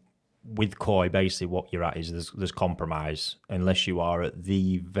 And with koi, basically what you're at is there's compromise, unless you are at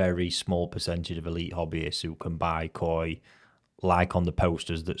the very small percentage of elite hobbyists who can buy koi, like on the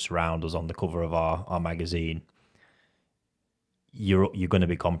posters that surround us on the cover of our magazine. You're going to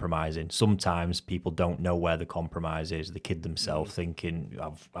be compromising. Sometimes people don't know where the compromise is. They kid themselves thinking,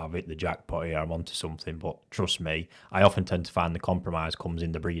 I've hit the jackpot here, I'm onto something. But trust me, I often tend to find the compromise comes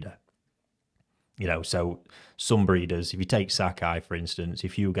in the breeder. You know, so some breeders, if you take Sakai, for instance,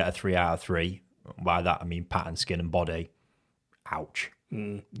 if you get a 3 out of 3, by that I mean pattern, skin and body, ouch.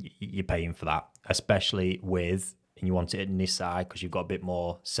 You're paying for that. Especially with, and you want it at Nisai because you've got a bit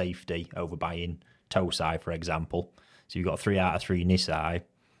more safety over buying Tosai, for example. So you've got 3 out of 3 Nisai,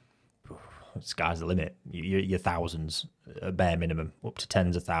 sky's the limit. You're thousands, a bare minimum, up to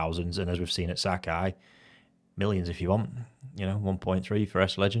tens of thousands. And as we've seen at Sakai, millions if you want. You know, 1.3 for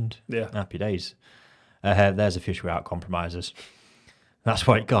S Legend. Yeah. Happy days. There's a fish without compromisers. That's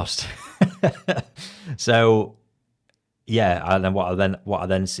what it cost. So, yeah, and then what I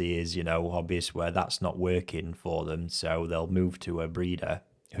then see is, you know, hobbyists where that's not working for them. So they'll move to a breeder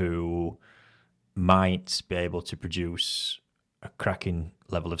who might be able to produce a cracking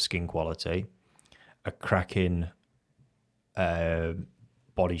level of skin quality, a cracking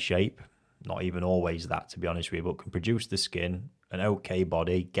body shape, not even always that, to be honest with you, but can produce the skin, an okay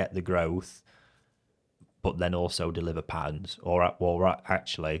body, get the growth, but then also deliver patterns. Or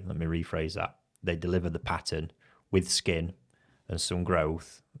actually, let me rephrase that. They deliver the pattern with skin and some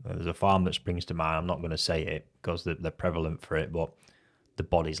growth. There's a farm that springs to mind. I'm not going to say it because they're prevalent for it, but the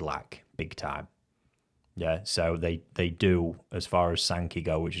bodies lack big time. Yeah, so they do, as far as Sankey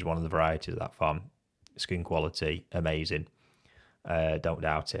go, which is one of the varieties of that farm, skin quality, amazing. Don't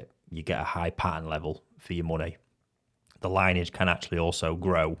doubt it. You get a high pattern level for your money. The lineage can actually also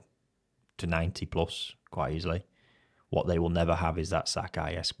grow to 90 plus quite easily. What they will never have is that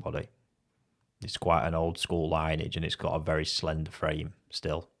Sakai-esque body. It's quite an old school lineage and it's got a very slender frame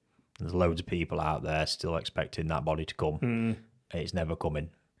still. There's loads of people out there still expecting that body to come. And it's never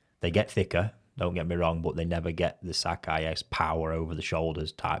coming. They get thicker, don't get me wrong, but they never get the Sakai-esque power over the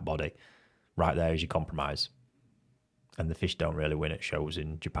shoulders type body. Right there is your compromise. And the fish don't really win at shows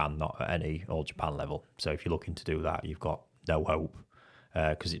in Japan, not at any All Japan level. So if you're looking to do that, you've got no hope.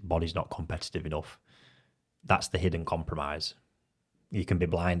 because its body's not competitive enough. That's the hidden compromise. You can be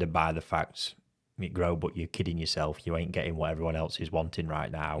blinded by the fact it grow, but you're kidding yourself. You ain't getting what everyone else is wanting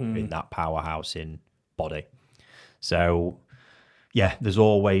right now in that powerhouse in body. So yeah, there's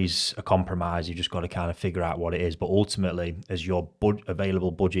always a compromise. You just got to kind of figure out what it is. But ultimately, as your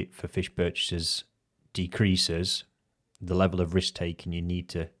available budget for fish purchases decreases, the level of risk taking you need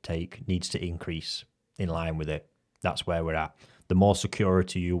to take needs to increase in line with it. That's where we're at. The more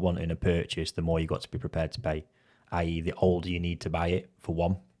security you want in a purchase, the more you got to be prepared to pay, i.e. the older you need to buy it, for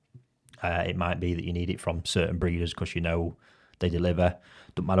one. It might be that you need it from certain breeders because you know they deliver.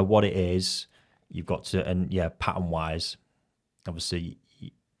 Don't matter what it is, you've got to, and yeah, pattern-wise, obviously,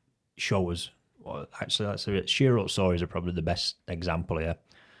 show us. Well, actually, let's say sheer-up sawyers are probably the best example here,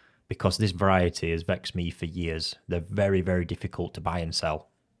 because this variety has vexed me for years. They're very, very difficult to buy and sell.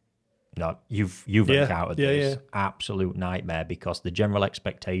 No, you've encountered this. Absolute nightmare, because the general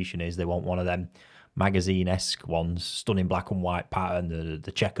expectation is they want one of them magazine-esque ones, stunning black and white pattern,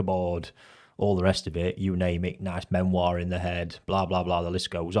 the checkerboard, all the rest of it, you name it, nice memoir in the head, blah, blah, blah, the list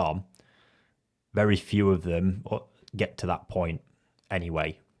goes on. Very few of them get to that point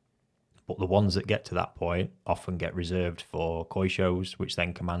anyway. But the ones that get to that point often get reserved for koi shows, which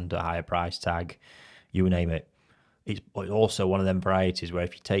then command a higher price tag, you name it. It's also one of them varieties where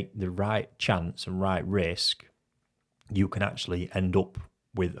if you take the right chance and right risk, you can actually end up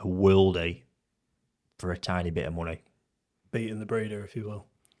with a worldie for a tiny bit of money. Beating the breeder, if you will.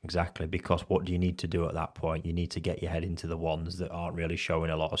 Exactly, because what do you need to do at that point? You need to get your head into the ones that aren't really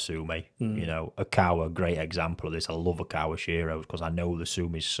showing a lot of sumi. You know, a cow, a great example of this. I love a cow Shiros because I know the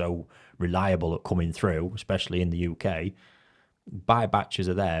sumi is so reliable at coming through, especially in the UK. Buy batches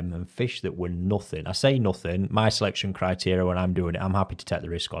of them and fish that were nothing. I say nothing. My selection criteria when I'm doing it, I'm happy to take the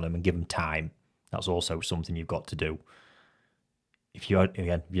risk on them and give them time. That's also something you've got to do. If you don't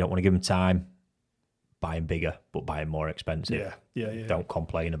want to give them time, buy them bigger, but buy them more expensive. Yeah. Don't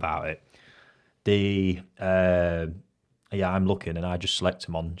complain about it. I'm looking and I just select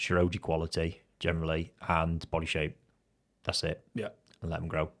them on Shiroji quality generally and body shape. That's it. Yeah. And let them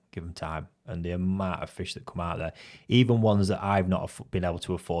grow. Give them time. And the amount of fish that come out there, even ones that I've not been able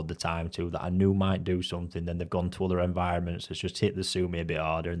to afford the time to, that I knew might do something, then they've gone to other environments, it's just hit the sumi a bit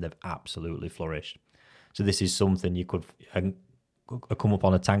harder and they've absolutely flourished. So this is something you could come up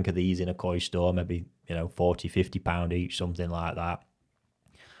on a tank of these in a koi store, maybe, £40-50 each, something like that.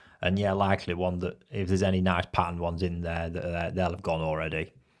 And yeah, likely one that if there's any nice patterned ones in there, they'll have gone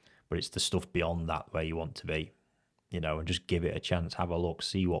already. But it's the stuff beyond that where you want to be, and just give it a chance, have a look,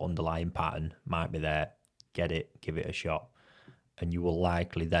 see what underlying pattern might be there, get it, give it a shot. And you will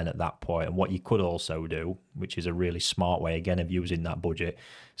likely then at that point, and what you could also do, which is a really smart way again of using that budget,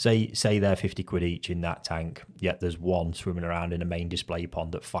 say they're 50 quid each in that tank, yet there's one swimming around in a main display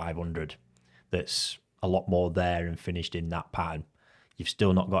pond at 500 that's a lot more there and finished in that pattern. You've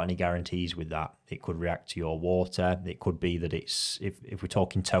still not got any guarantees with that. It could react to your water. It could be that it's, if we're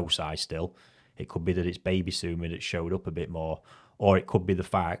talking toe size still, it could be that it's baby sumi that showed up a bit more, or it could be the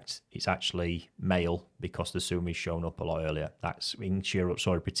fact it's actually male because the sumi's shown up a lot earlier. That's in sheer-up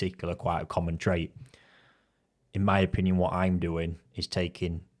sauri particular quite a common trait. In my opinion, what I'm doing is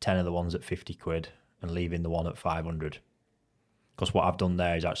taking 10 of the ones at 50 quid and leaving the one at 500. Because what I've done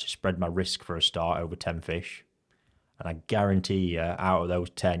there is actually spread my risk for a start over 10 fish. And I guarantee you, out of those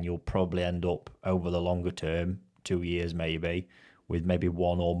 10, you'll probably end up over the longer term, 2 years maybe, with maybe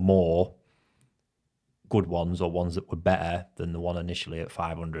one or more good ones or ones that were better than the one initially at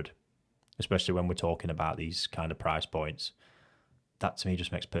 500, especially when we're talking about these kind of price points. That to me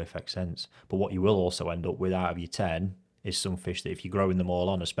just makes perfect sense. But what you will also end up with out of your 10 is some fish that if you're growing them all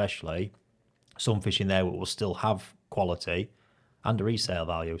on, especially, some fish in there will still have quality and a resale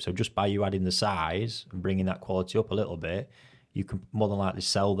value. So just by you adding the size and bringing that quality up a little bit, you can more than likely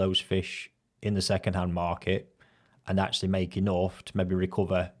sell those fish in the second-hand market and actually make enough to maybe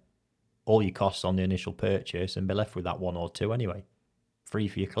recover all your costs on the initial purchase and be left with that one or two anyway, free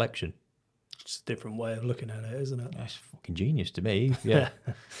for your collection. It's a different way of looking at it, isn't it? That's fucking genius to me. Yeah.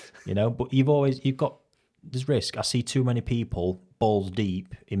 But there's risk. I see too many people balls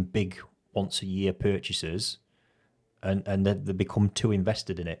deep in big once a year purchases and they become too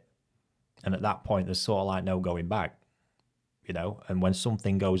invested in it. And at that point, there's sort of like no going back, and when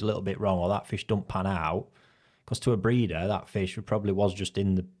something goes a little bit wrong or that fish don't pan out, because to a breeder, that fish probably was just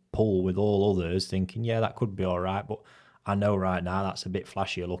in the pool with all others thinking, yeah, that could be all right, but I know right now that's a bit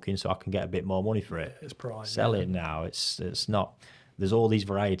flashier looking, so I can get a bit more money for it. It's prime. Sell it now. It's not. There's all these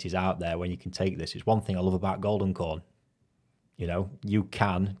varieties out there when you can take this. It's one thing I love about golden corn. You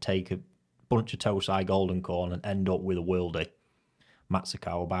can take a bunch of Tosai golden corn and end up with a worldie.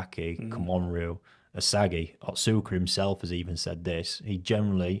 Matsukawabaki, Komonru, Asagi, Otsuka himself has even said this. He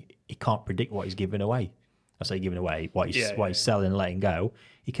can't predict what he's giving away. I say giving away, what he's selling and letting go.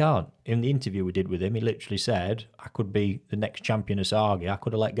 He can't. In the interview we did with him, he literally said, I could be the next champion of Sagi, I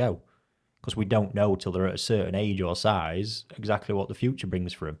could have let go. Because we don't know till they're at a certain age or size exactly what the future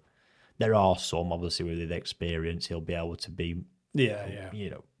brings for him. There are some, obviously, with the experience, he'll be able to be, a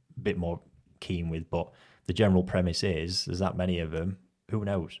bit more keen with. But the general premise is, there's that many of them, who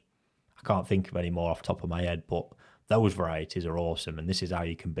knows? I can't think of any more off the top of my head, but those varieties are awesome. And this is how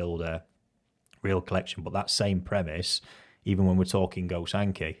you can build a real collection. But that same premise, even when we're talking Go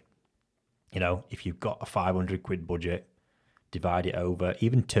Sankey, if you've got a 500 quid budget, divide it over,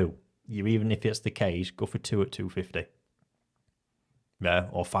 even two. Even if it's the case, go for 2 at 250. Yeah,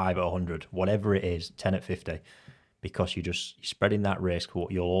 or 5 at 100, whatever it is, 10 at 50. Because you're spreading that risk.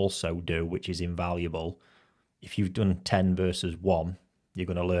 What you'll also do, which is invaluable, if you've done 10 versus 1, you're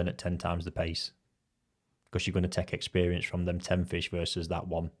going to learn at 10 times the pace. Because you're going to take experience from them 10 fish versus that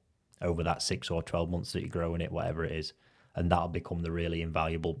one over that 6 or 12 months that you're growing it, whatever it is. And that'll become the really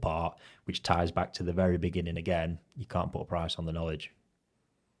invaluable part, which ties back to the very beginning again. You can't put a price on the knowledge.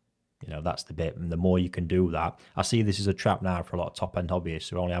 That's the bit. And the more you can do that, I see this as a trap now for a lot of top-end hobbyists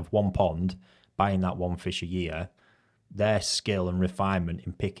who only have one pond, buying that one fish a year. Their skill and refinement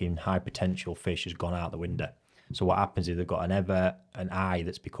in picking high potential fish has gone out the window. So what happens is they've got an eye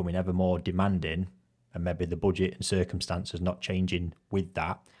that's becoming ever more demanding, and maybe the budget and circumstances not changing with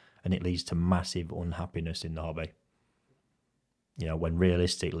that, and it leads to massive unhappiness in the hobby. When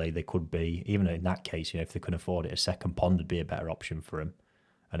realistically they could be, even in that case, if they can afford it, a second pond would be a better option for them.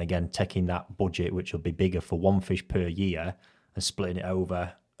 And again, taking that budget, which will be bigger for one fish per year, and splitting it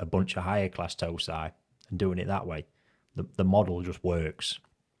over a bunch of higher class tosi and doing it that way. The model just works.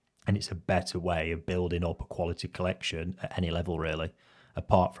 And it's a better way of building up a quality collection at any level, really,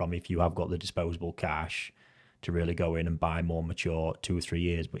 apart from if you have got the disposable cash to really go in and buy more mature 2 or 3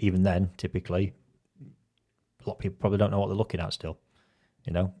 years. But even then, typically, a lot of people probably don't know what they're looking at still.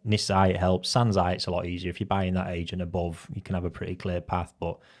 Nisai, it helps. Sanzai, it's a lot easier. If you're buying that age and above, you can have a pretty clear path.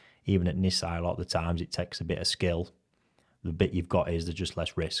 But even at Nisai, a lot of the times, it takes a bit of skill. The bit you've got is there's just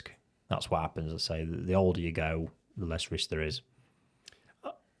less risk. That's what happens. I say the older you go, the less risk there is.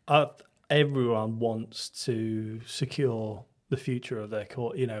 Everyone wants to secure the future of their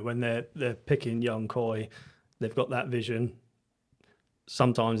koi. When they're picking young koi, they've got that vision.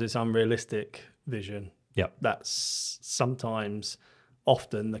 Sometimes it's unrealistic vision. Yep. That's sometimes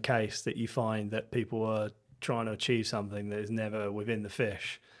often the case, that you find that people are trying to achieve something that is never within the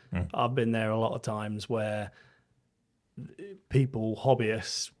fish. I've been there a lot of times where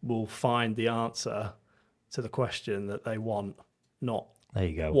hobbyists will find the answer to the question that they want, not there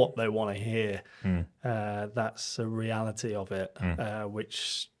you go. What they want to hear. That's a reality of it,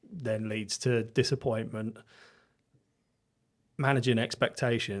 which then leads to disappointment. Managing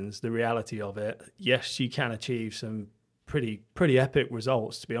expectations, the reality of it. Yes, you can achieve some pretty epic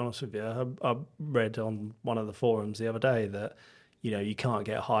results, to be honest with you. I read on one of the forums the other day that you can't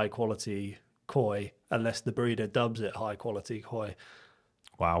get high quality koi unless the breeder dubs it high quality koi.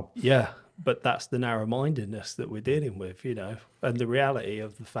 Wow. Yeah, but that's the narrow-mindedness that we're dealing with, and the reality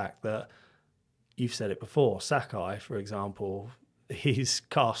of the fact that you've said it before. Sakai, for example, his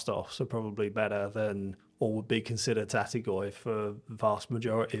cast-offs are probably better than or would be considered tatigoi for the vast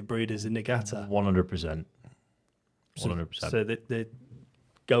majority of breeders in Niigata. 100%. 100%. So they're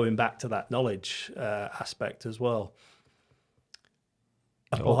going back to that knowledge aspect as well.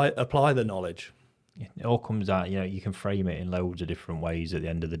 Apply the knowledge. It all comes out, you can frame it in loads of different ways at the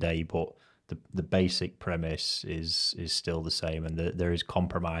end of the day, but the basic premise is still the same, and there is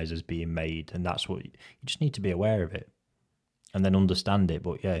compromises being made, and that's what you just need to be aware of it and then understand it.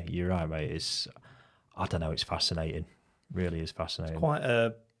 But yeah, you're right, mate. I don't know, it's fascinating. Really is fascinating. It's quite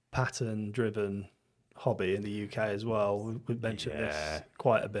a pattern-driven hobby in the UK as well. We've mentioned this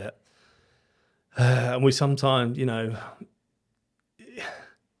quite a bit. And we sometimes,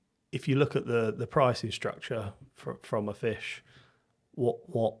 if you look at the pricing structure from a fish,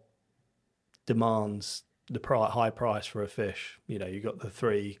 what demands the high price for a fish? You've got the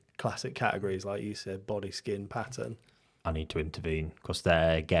 3 classic categories, like you said: body, skin, pattern. I need to intervene, because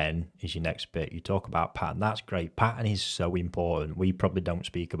there again is your next bit. You talk about pattern. That's great. Pattern is so important. We probably don't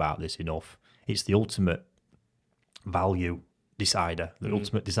speak about this enough. It's the ultimate value decider, the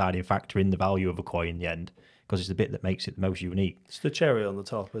ultimate deciding factor in the value of a koi in the end, because it's the bit that makes it the most unique. It's the cherry on the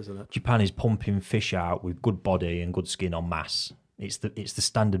top, isn't it? Japan is pumping fish out with good body and good skin en masse. It's the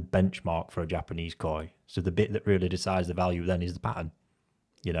standard benchmark for a Japanese koi. So the bit that really decides the value then is the pattern.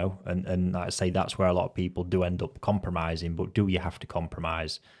 you know, and like I say, that's where a lot of people do end up compromising. But do you have to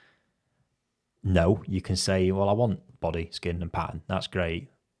compromise? No, you can say, well, I want body, skin, and pattern. That's great.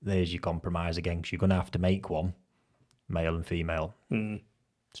 There's your compromise again, because you're going to have to make one, male and female,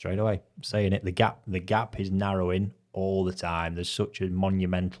 straight away. Saying it, the gap is narrowing all the time. There's such a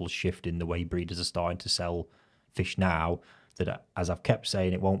monumental shift in the way breeders are starting to sell fish now that, as I've kept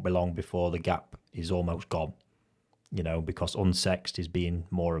saying, it won't be long before the gap is almost gone. You know, because unsexed is being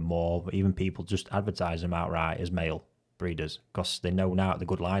more and more. Even people just advertise them outright as male breeders, because they know now at the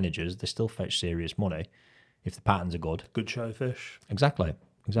good lineages they still fetch serious money if the patterns are good. Good show fish. Exactly.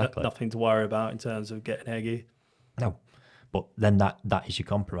 Nothing to worry about in terms of getting eggy. No, but then that is your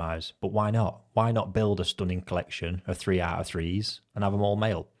compromise. But why not? Why not build a stunning collection of 3 out of 3s and have them all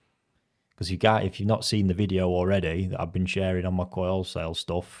male? Because if you've not seen the video already that I've been sharing on my coil sale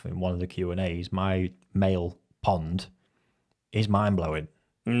stuff in one of the Q&As, my male pond is mind blowing.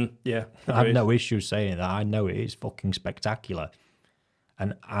 Yeah, I have no issue saying that. I know it is fucking spectacular.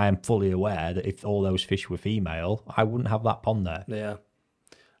 And I am fully aware that if all those fish were female, I wouldn't have that pond there. Yeah.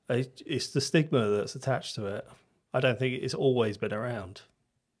 It's the stigma that's attached to it. I don't think it's always been around.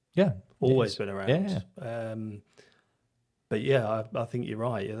 Yeah. Always been around. Yeah. But yeah, I think you're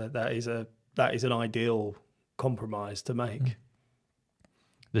right. Yeah, that is an ideal compromise to make.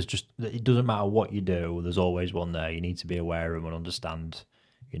 It doesn't matter what you do, there's always one there. You need to be aware of and understand,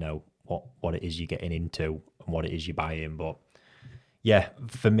 you know, what it is you're getting into and what it is you're buying. But yeah,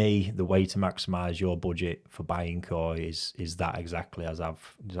 for me, the way to maximize your budget for buying koi is that exactly as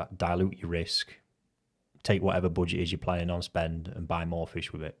dilute your risk, take whatever budget is you're planning on spend and buy more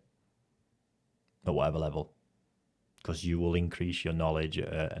fish with it at whatever level, because you will increase your knowledge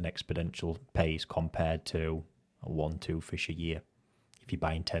at an exponential pace compared to 1-2 fish a year. If you're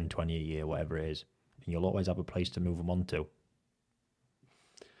buying 10, 20 a year, whatever it is, and you'll always have a place to move them on to.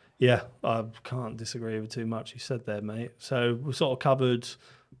 Yeah, I can't disagree with too much you said there, mate. So we've sort of covered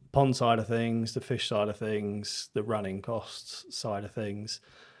pond side of things, the fish side of things, the running costs side of things.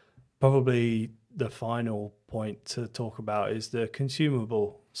 Probably the final point to talk about is the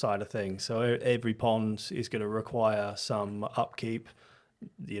consumable side of things. So every pond is going to require some upkeep,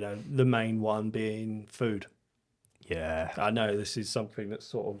 you know, the main one being food. Yeah. I know this is something that's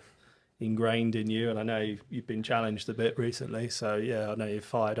sort of ingrained in you, and I know you've been challenged a bit recently. So yeah, I know you're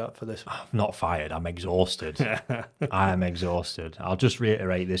fired up for this. I'm not fired. I'm exhausted. I am exhausted. I'll just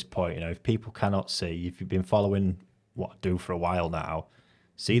reiterate this point. You know, if people cannot see, if you've been following what I do for a while now,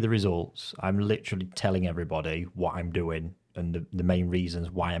 see the results. I'm literally telling everybody what I'm doing and the main reasons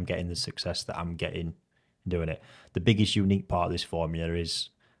why I'm getting the success that I'm getting doing it. The biggest unique part of this formula is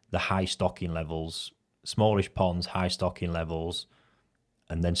the high stocking levels. Smallish ponds, high stocking levels,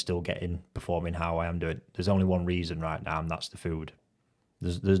 and then still performing how I am doing. There's only one reason right now, and that's the food.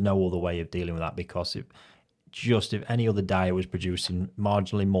 There's no other way of dealing with that, because if any other diet was producing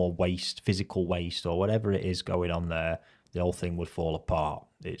marginally more waste, physical waste, or whatever it is going on there, the whole thing would fall apart.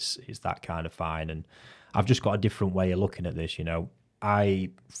 It's that kind of fine. And I've just got a different way of looking at this, you know. I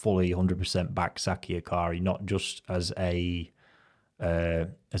fully 100% back Sake Akari, not just as the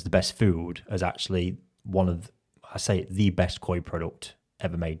best food, as actually one of, the best koi product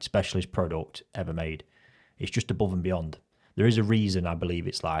ever made, specialist product ever made. It's just above and beyond. There is a reason I believe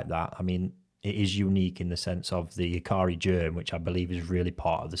it's like that. I mean, it is unique in the sense of the Akari germ, which I believe is really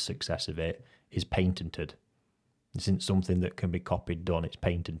part of the success of it, is patented. It isn't something that can be copied, done. It's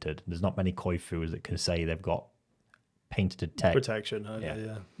patented. There's not many koi foods that can say they've got patented tech. Protection,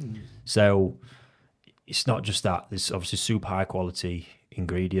 yeah. So it's not just that. There's obviously super high quality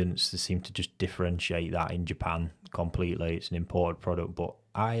ingredients. They seem to just differentiate that in Japan completely. It's an imported product, but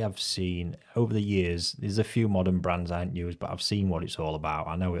I have seen over the years, there's a few modern brands I haven't used, but I've seen what it's all about.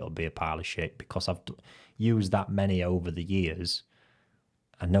 I know it'll be a pile of shit because I've used that many over the years.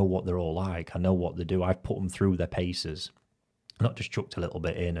 I know what they're all like. I know what they do. I've put them through their paces, not just chucked a little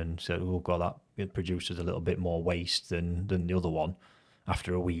bit in and said, oh God, that produces a little bit more waste than the other one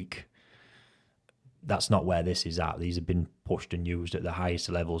after a week. That's not where this is at. These have been pushed and used at the highest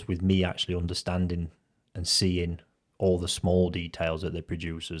levels, with me actually understanding and seeing all the small details that they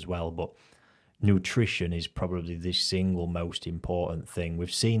produce as well. But nutrition is probably the single most important thing.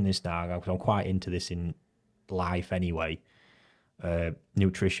 We've seen this now. I'm quite into this in life anyway.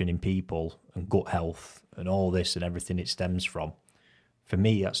 Nutrition in people and gut health and all this and everything it stems from. For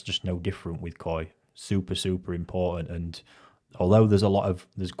me, that's just no different with koi. Super, super important. And although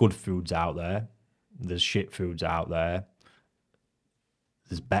there's good foods out there, there's shit foods out there,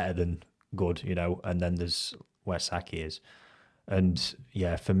 there's better than good, you know, and then there's where sake is. And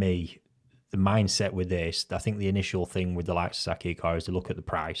yeah, for me, the mindset with this, I think the initial thing with the likes of Sake Ikari is to look at the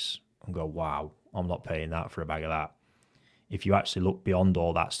price and go, wow, I'm not paying that for a bag of that. If you actually look beyond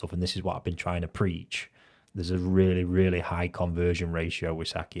all that stuff, and this is what I've been trying to preach, there's a really, really high conversion ratio with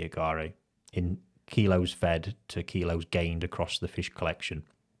Sake Ikari in kilos fed to kilos gained across the fish collection.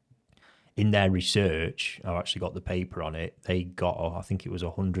 In their research, I've actually got the paper on it, they got, I think it was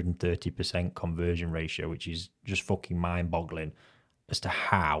 130% conversion ratio, which is just fucking mind-boggling as to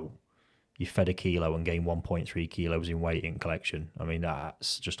how you fed a kilo and gained 1.3 kilos in weight in collection. I mean,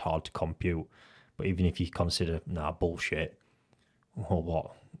 that's just hard to compute. But even if you consider, bullshit, well,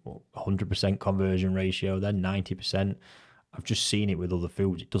 what, 100% conversion ratio, then 90%. I've just seen it with other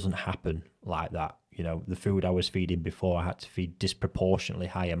foods. It doesn't happen like that. You know, the food I was feeding before, I had to feed disproportionately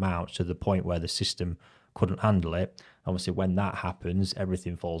high amounts to the point where the system couldn't handle it. Obviously, when that happens,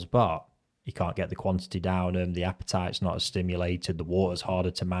 everything falls apart. You can't get the quantity down, and the appetite's not as stimulated. The water's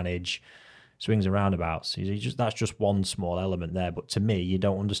harder to manage. Swings and roundabouts. That's just one small element there. But to me, you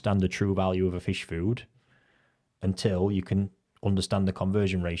don't understand the true value of a fish food until you can understand the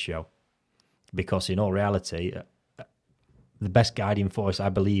conversion ratio. Because in all reality, the best guiding force, I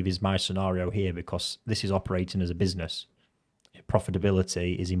believe, is my scenario here, because this is operating as a business.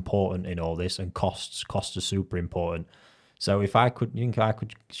 Profitability is important in all this, and costs are super important. So if I could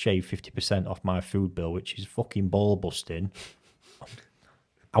shave 50% off my food bill, which is fucking ball busting,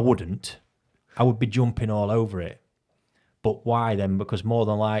 I wouldn't. I would be jumping all over it. But why then? Because more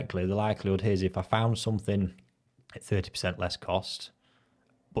than likely, the likelihood is if I found something at 30% less cost,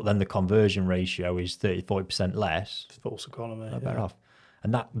 but then the conversion ratio is 30-40% less, It's false economy. I'm better off.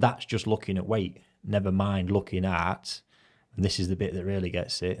 And that's just looking at weight. Never mind looking at, and this is the bit that really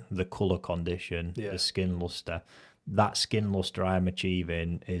gets it, the colour condition, the skin luster. That skin luster I'm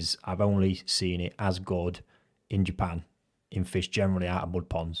achieving is, I've only seen it as good in Japan, in fish generally out of mud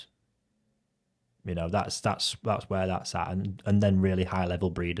ponds. You know, that's where that's at. And then really high level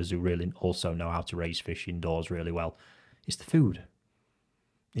breeders who really also know how to raise fish indoors really well. It's the food.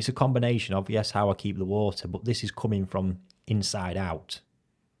 It's a combination of, yes, how I keep the water, but this is coming from inside out.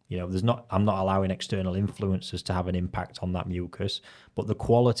 You know, I'm not allowing external influences to have an impact on that mucus, but the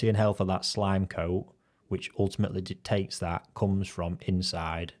quality and health of that slime coat, which ultimately dictates that, comes from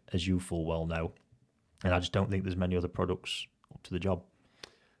inside, as you full well know. And I just don't think there's many other products up to the job.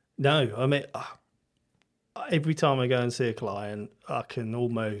 No, I mean, every time I go and see a client, I can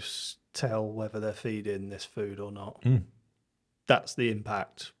almost tell whether they're feeding this food or not. That's the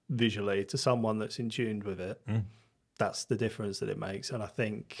impact visually to someone that's in tune with it. That's the difference that it makes. And I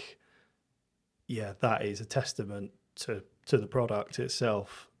think, that is a testament to the product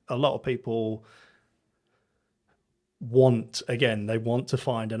itself. A lot of people want to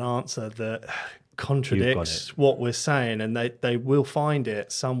find an answer that contradicts what we're saying, and they will find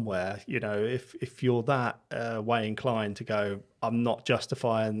it somewhere. You know, if you're that way inclined to go, I'm not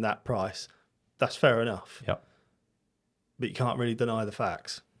justifying that price, that's fair enough. Yep. But you can't really deny the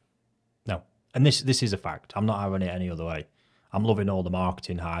facts. No. And this is a fact. I'm not having it any other way. I'm loving all the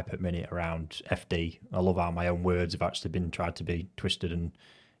marketing hype at minute around FD. I love how my own words have actually been tried to be twisted and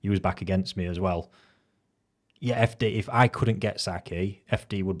used back against me as well. Yeah, FD, if I couldn't get Sake,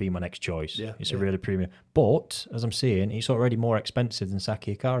 FD would be my next choice. Yeah, it's a really premium. But, as I'm seeing, it's already more expensive than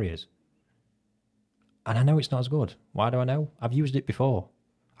Sake Ikari is. And I know it's not as good. Why do I know? I've used it before.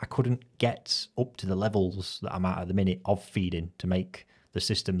 I couldn't get up to the levels that I'm at the minute of feeding to make the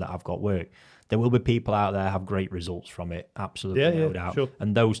system that I've got work. There will be people out there have great results from it, absolutely no doubt. Sure.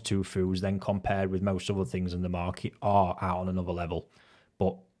 And those two foods then compared with most other things in the market are out on another level.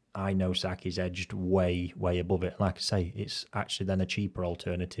 But I know Sake's edged way, way above it. Like I say, it's actually then a cheaper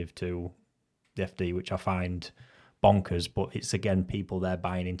alternative to the FD, which I find bonkers. But it's, again, people there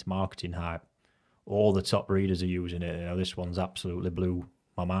buying into marketing hype. All the top breeders are using it. You know, this one's absolutely blew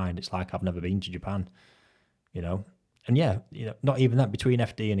my mind. It's like I've never been to Japan, you know. And not even that, between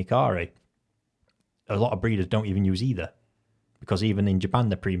FD and Ikari, a lot of breeders don't even use either, because even in Japan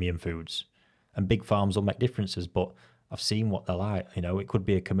they're premium foods, and big farms will make differences. But I've seen what they're like. You know, it could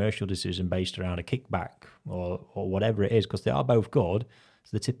be a commercial decision based around a kickback or whatever it is, because they are both good. So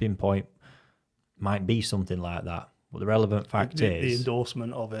the tipping point might be something like that. But the relevant fact is the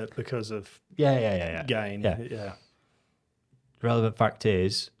endorsement of it because of gain. Yeah. The relevant fact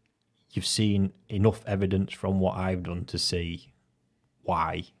is, you've seen enough evidence from what I've done to see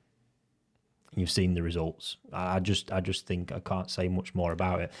why. You've seen the results. I just think I can't say much more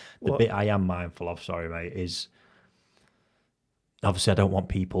about it. The bit I am mindful of, sorry mate, is obviously I don't want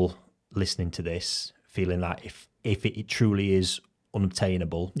people listening to this feeling that if it truly is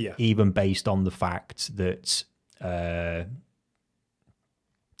unobtainable,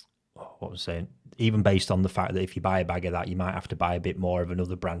 what was I saying? Even based on the fact that if you buy a bag of that, you might have to buy a bit more of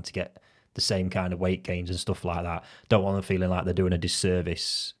another brand to get the same kind of weight gains and stuff like that. Don't want them feeling like they're doing a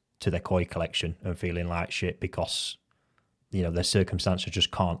disservice to their koi collection and feeling like shit because, you know, their circumstances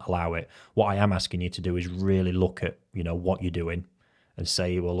just can't allow it. What I am asking you to do is really look at, you know, what you're doing and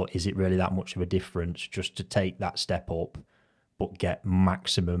say, well, look, is it really that much of a difference just to take that step up, but get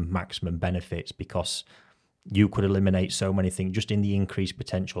maximum benefits? Because you could eliminate so many things just in the increased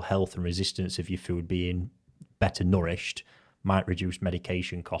potential health and resistance of your food being better nourished, might reduce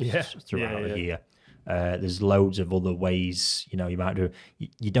medication costs throughout a year. There's loads of other ways, you know, you might do.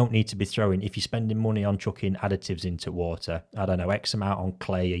 You don't need to be throwing, if you're spending money on chucking additives into water, I don't know, X amount on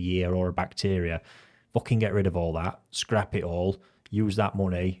clay a year or a bacteria, fucking get rid of all that, scrap it all, use that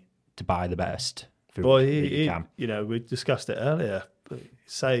money to buy the best food that you can. You know, we discussed it earlier.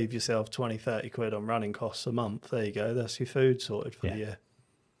 Save yourself 20, 30 quid on running costs a month. There you go. That's your food sorted for the year.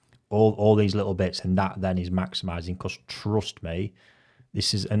 All these little bits, and that then is maximising, because trust me,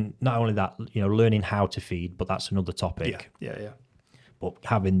 this is, and not only that, you know, learning how to feed, but that's another topic. Yeah. But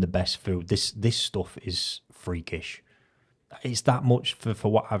having the best food, this stuff is freakish. It's that much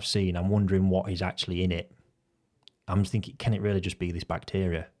for what I've seen. I'm wondering what is actually in it. I'm thinking, can it really just be this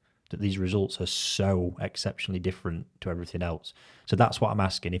bacteria? That these results are so exceptionally different to everything else. So that's what I'm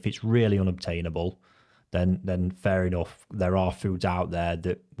asking. If it's really unobtainable, then fair enough. There are foods out there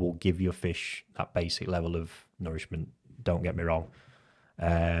that will give your fish that basic level of nourishment. Don't get me wrong.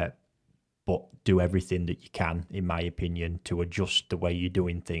 But do everything that you can, in my opinion, to adjust the way you're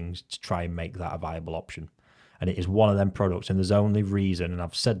doing things to try and make that a viable option. And it is one of them products, and there's only reason, and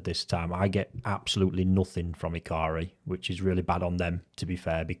I've said this time, I get absolutely nothing from Ikari, which is really bad on them, to be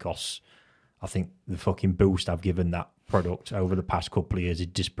fair, because I think the fucking boost I've given that product over the past couple of years is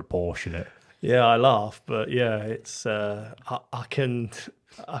disproportionate. Yeah, I laugh, but yeah, it's I can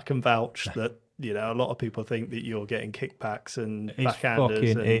vouch that, you know, a lot of people think that you're getting kickbacks and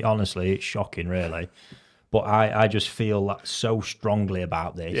backhanders. Honestly, it's shocking, really. But I just feel that so strongly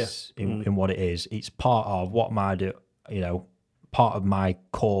about this in what it is. It's part of what I do, you know, part of my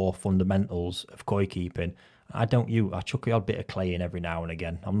core fundamentals of koi keeping. I chuck the odd bit of clay in every now and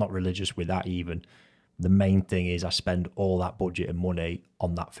again. I'm not religious with that even. The main thing is I spend all that budget and money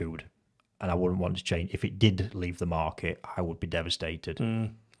on that food. And I wouldn't want to change. If it did leave the market, I would be devastated.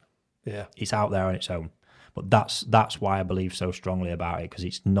 Yeah. It's out there on its own. But that's why I believe so strongly about it, because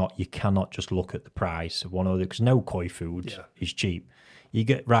it's not, you cannot just look at the price of one other, because no koi food is cheap. You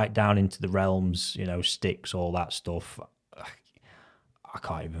get right down into the realms, you know, sticks, all that stuff. I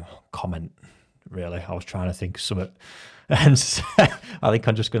can't even comment, really. I was trying to think of something, and I think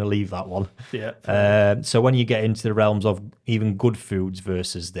I'm just going to leave that one. Yeah. So when you get into the realms of even good foods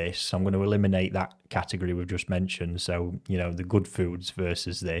versus this, I'm going to eliminate that category we've just mentioned. So, you know, the good foods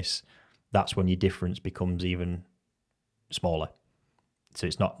versus this, that's when your difference becomes even smaller. So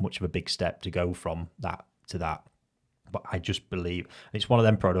it's not much of a big step to go from that to that. But I just believe it's one of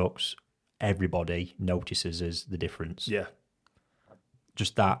them products everybody notices as the difference. Yeah.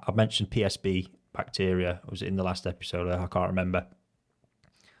 Just that. I mentioned PSB bacteria. Was it in the last episode? I can't remember.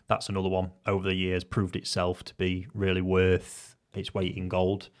 That's another one over the years proved itself to be really worth its weight in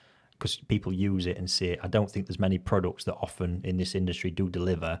gold, because people use it and see it. I don't think there's many products that often in this industry do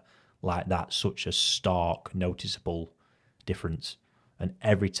deliver like that, such a stark, noticeable difference. And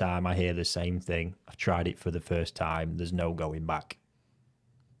every time I hear the same thing, I've tried it for the first time, there's no going back.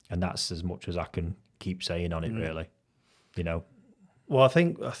 And that's as much as I can keep saying on it, really. You know? Well, I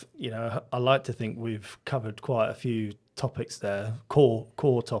think, you know, I like to think we've covered quite a few topics there,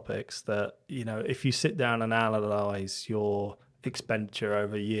 core topics that, you know, if you sit down and analyse your expenditure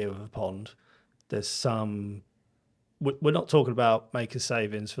over a year with a pond, there's some... We're not talking about making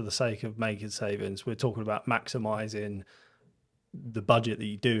savings for the sake of making savings. We're talking about maximising the budget that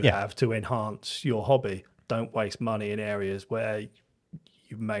you do have to enhance your hobby. Don't waste money in areas where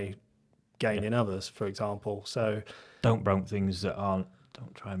you may gain in others, for example. So don't break things that aren't.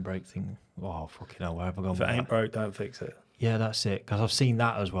 Don't try and break things. Oh, fucking hell, where have I gone? If it ain't broke, don't fix it. Yeah, that's it. Because I've seen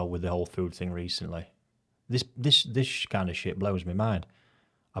that as well with the whole food thing recently. This kind of shit blows my mind.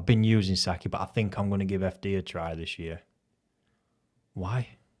 I've been using sake, but I think I'm going to give FD a try this year. Why?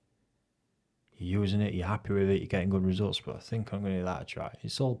 You're using it, you're happy with it, you're getting good results, but I think I'm going to give that a try.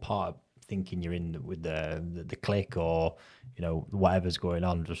 It's all part of thinking you're in with the click, or, you know, whatever's going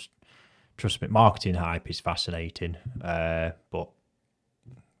on. Just trust me, marketing hype is fascinating, but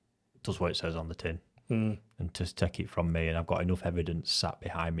does what it says on the tin. And just take it from me, and I've got enough evidence sat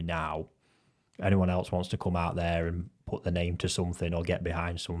behind me now. Anyone else wants to come out there and put their name to something or get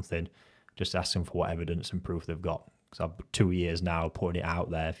behind something, just ask them for what evidence and proof they've got, because I've 2 years now putting it out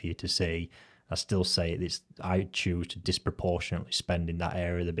there for you to see. I still say it's, I choose to disproportionately spend in that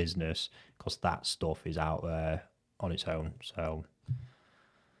area of the business because that stuff is out there on its own. So,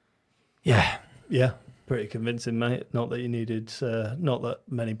 yeah. Yeah, pretty convincing, mate. Not that you needed, not that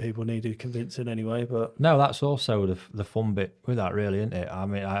many people needed convincing anyway, but No, that's also the fun bit with that, really, isn't it? I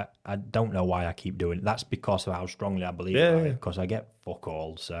mean, I don't know why I keep doing it. That's because of how strongly I believe about it, because I get fuck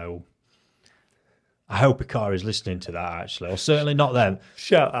all. So I hope Ikari is listening to that, actually, or certainly not them,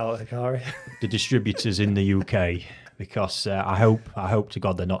 shout out, Hikari. the distributors in the UK, because I hope to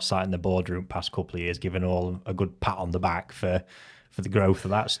God they're not sat in the boardroom past couple of years giving all a good pat on the back for the growth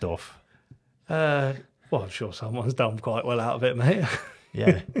of that stuff. Well, I'm sure someone's done quite well out of it, mate.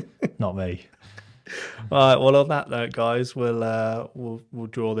 Yeah, not me. All right. Well, on that note, guys, we'll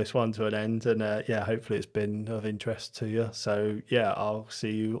draw this one to an end, and yeah, hopefully it's been of interest to you. So yeah, I'll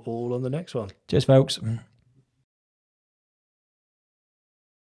see you all on the next one. Cheers, folks.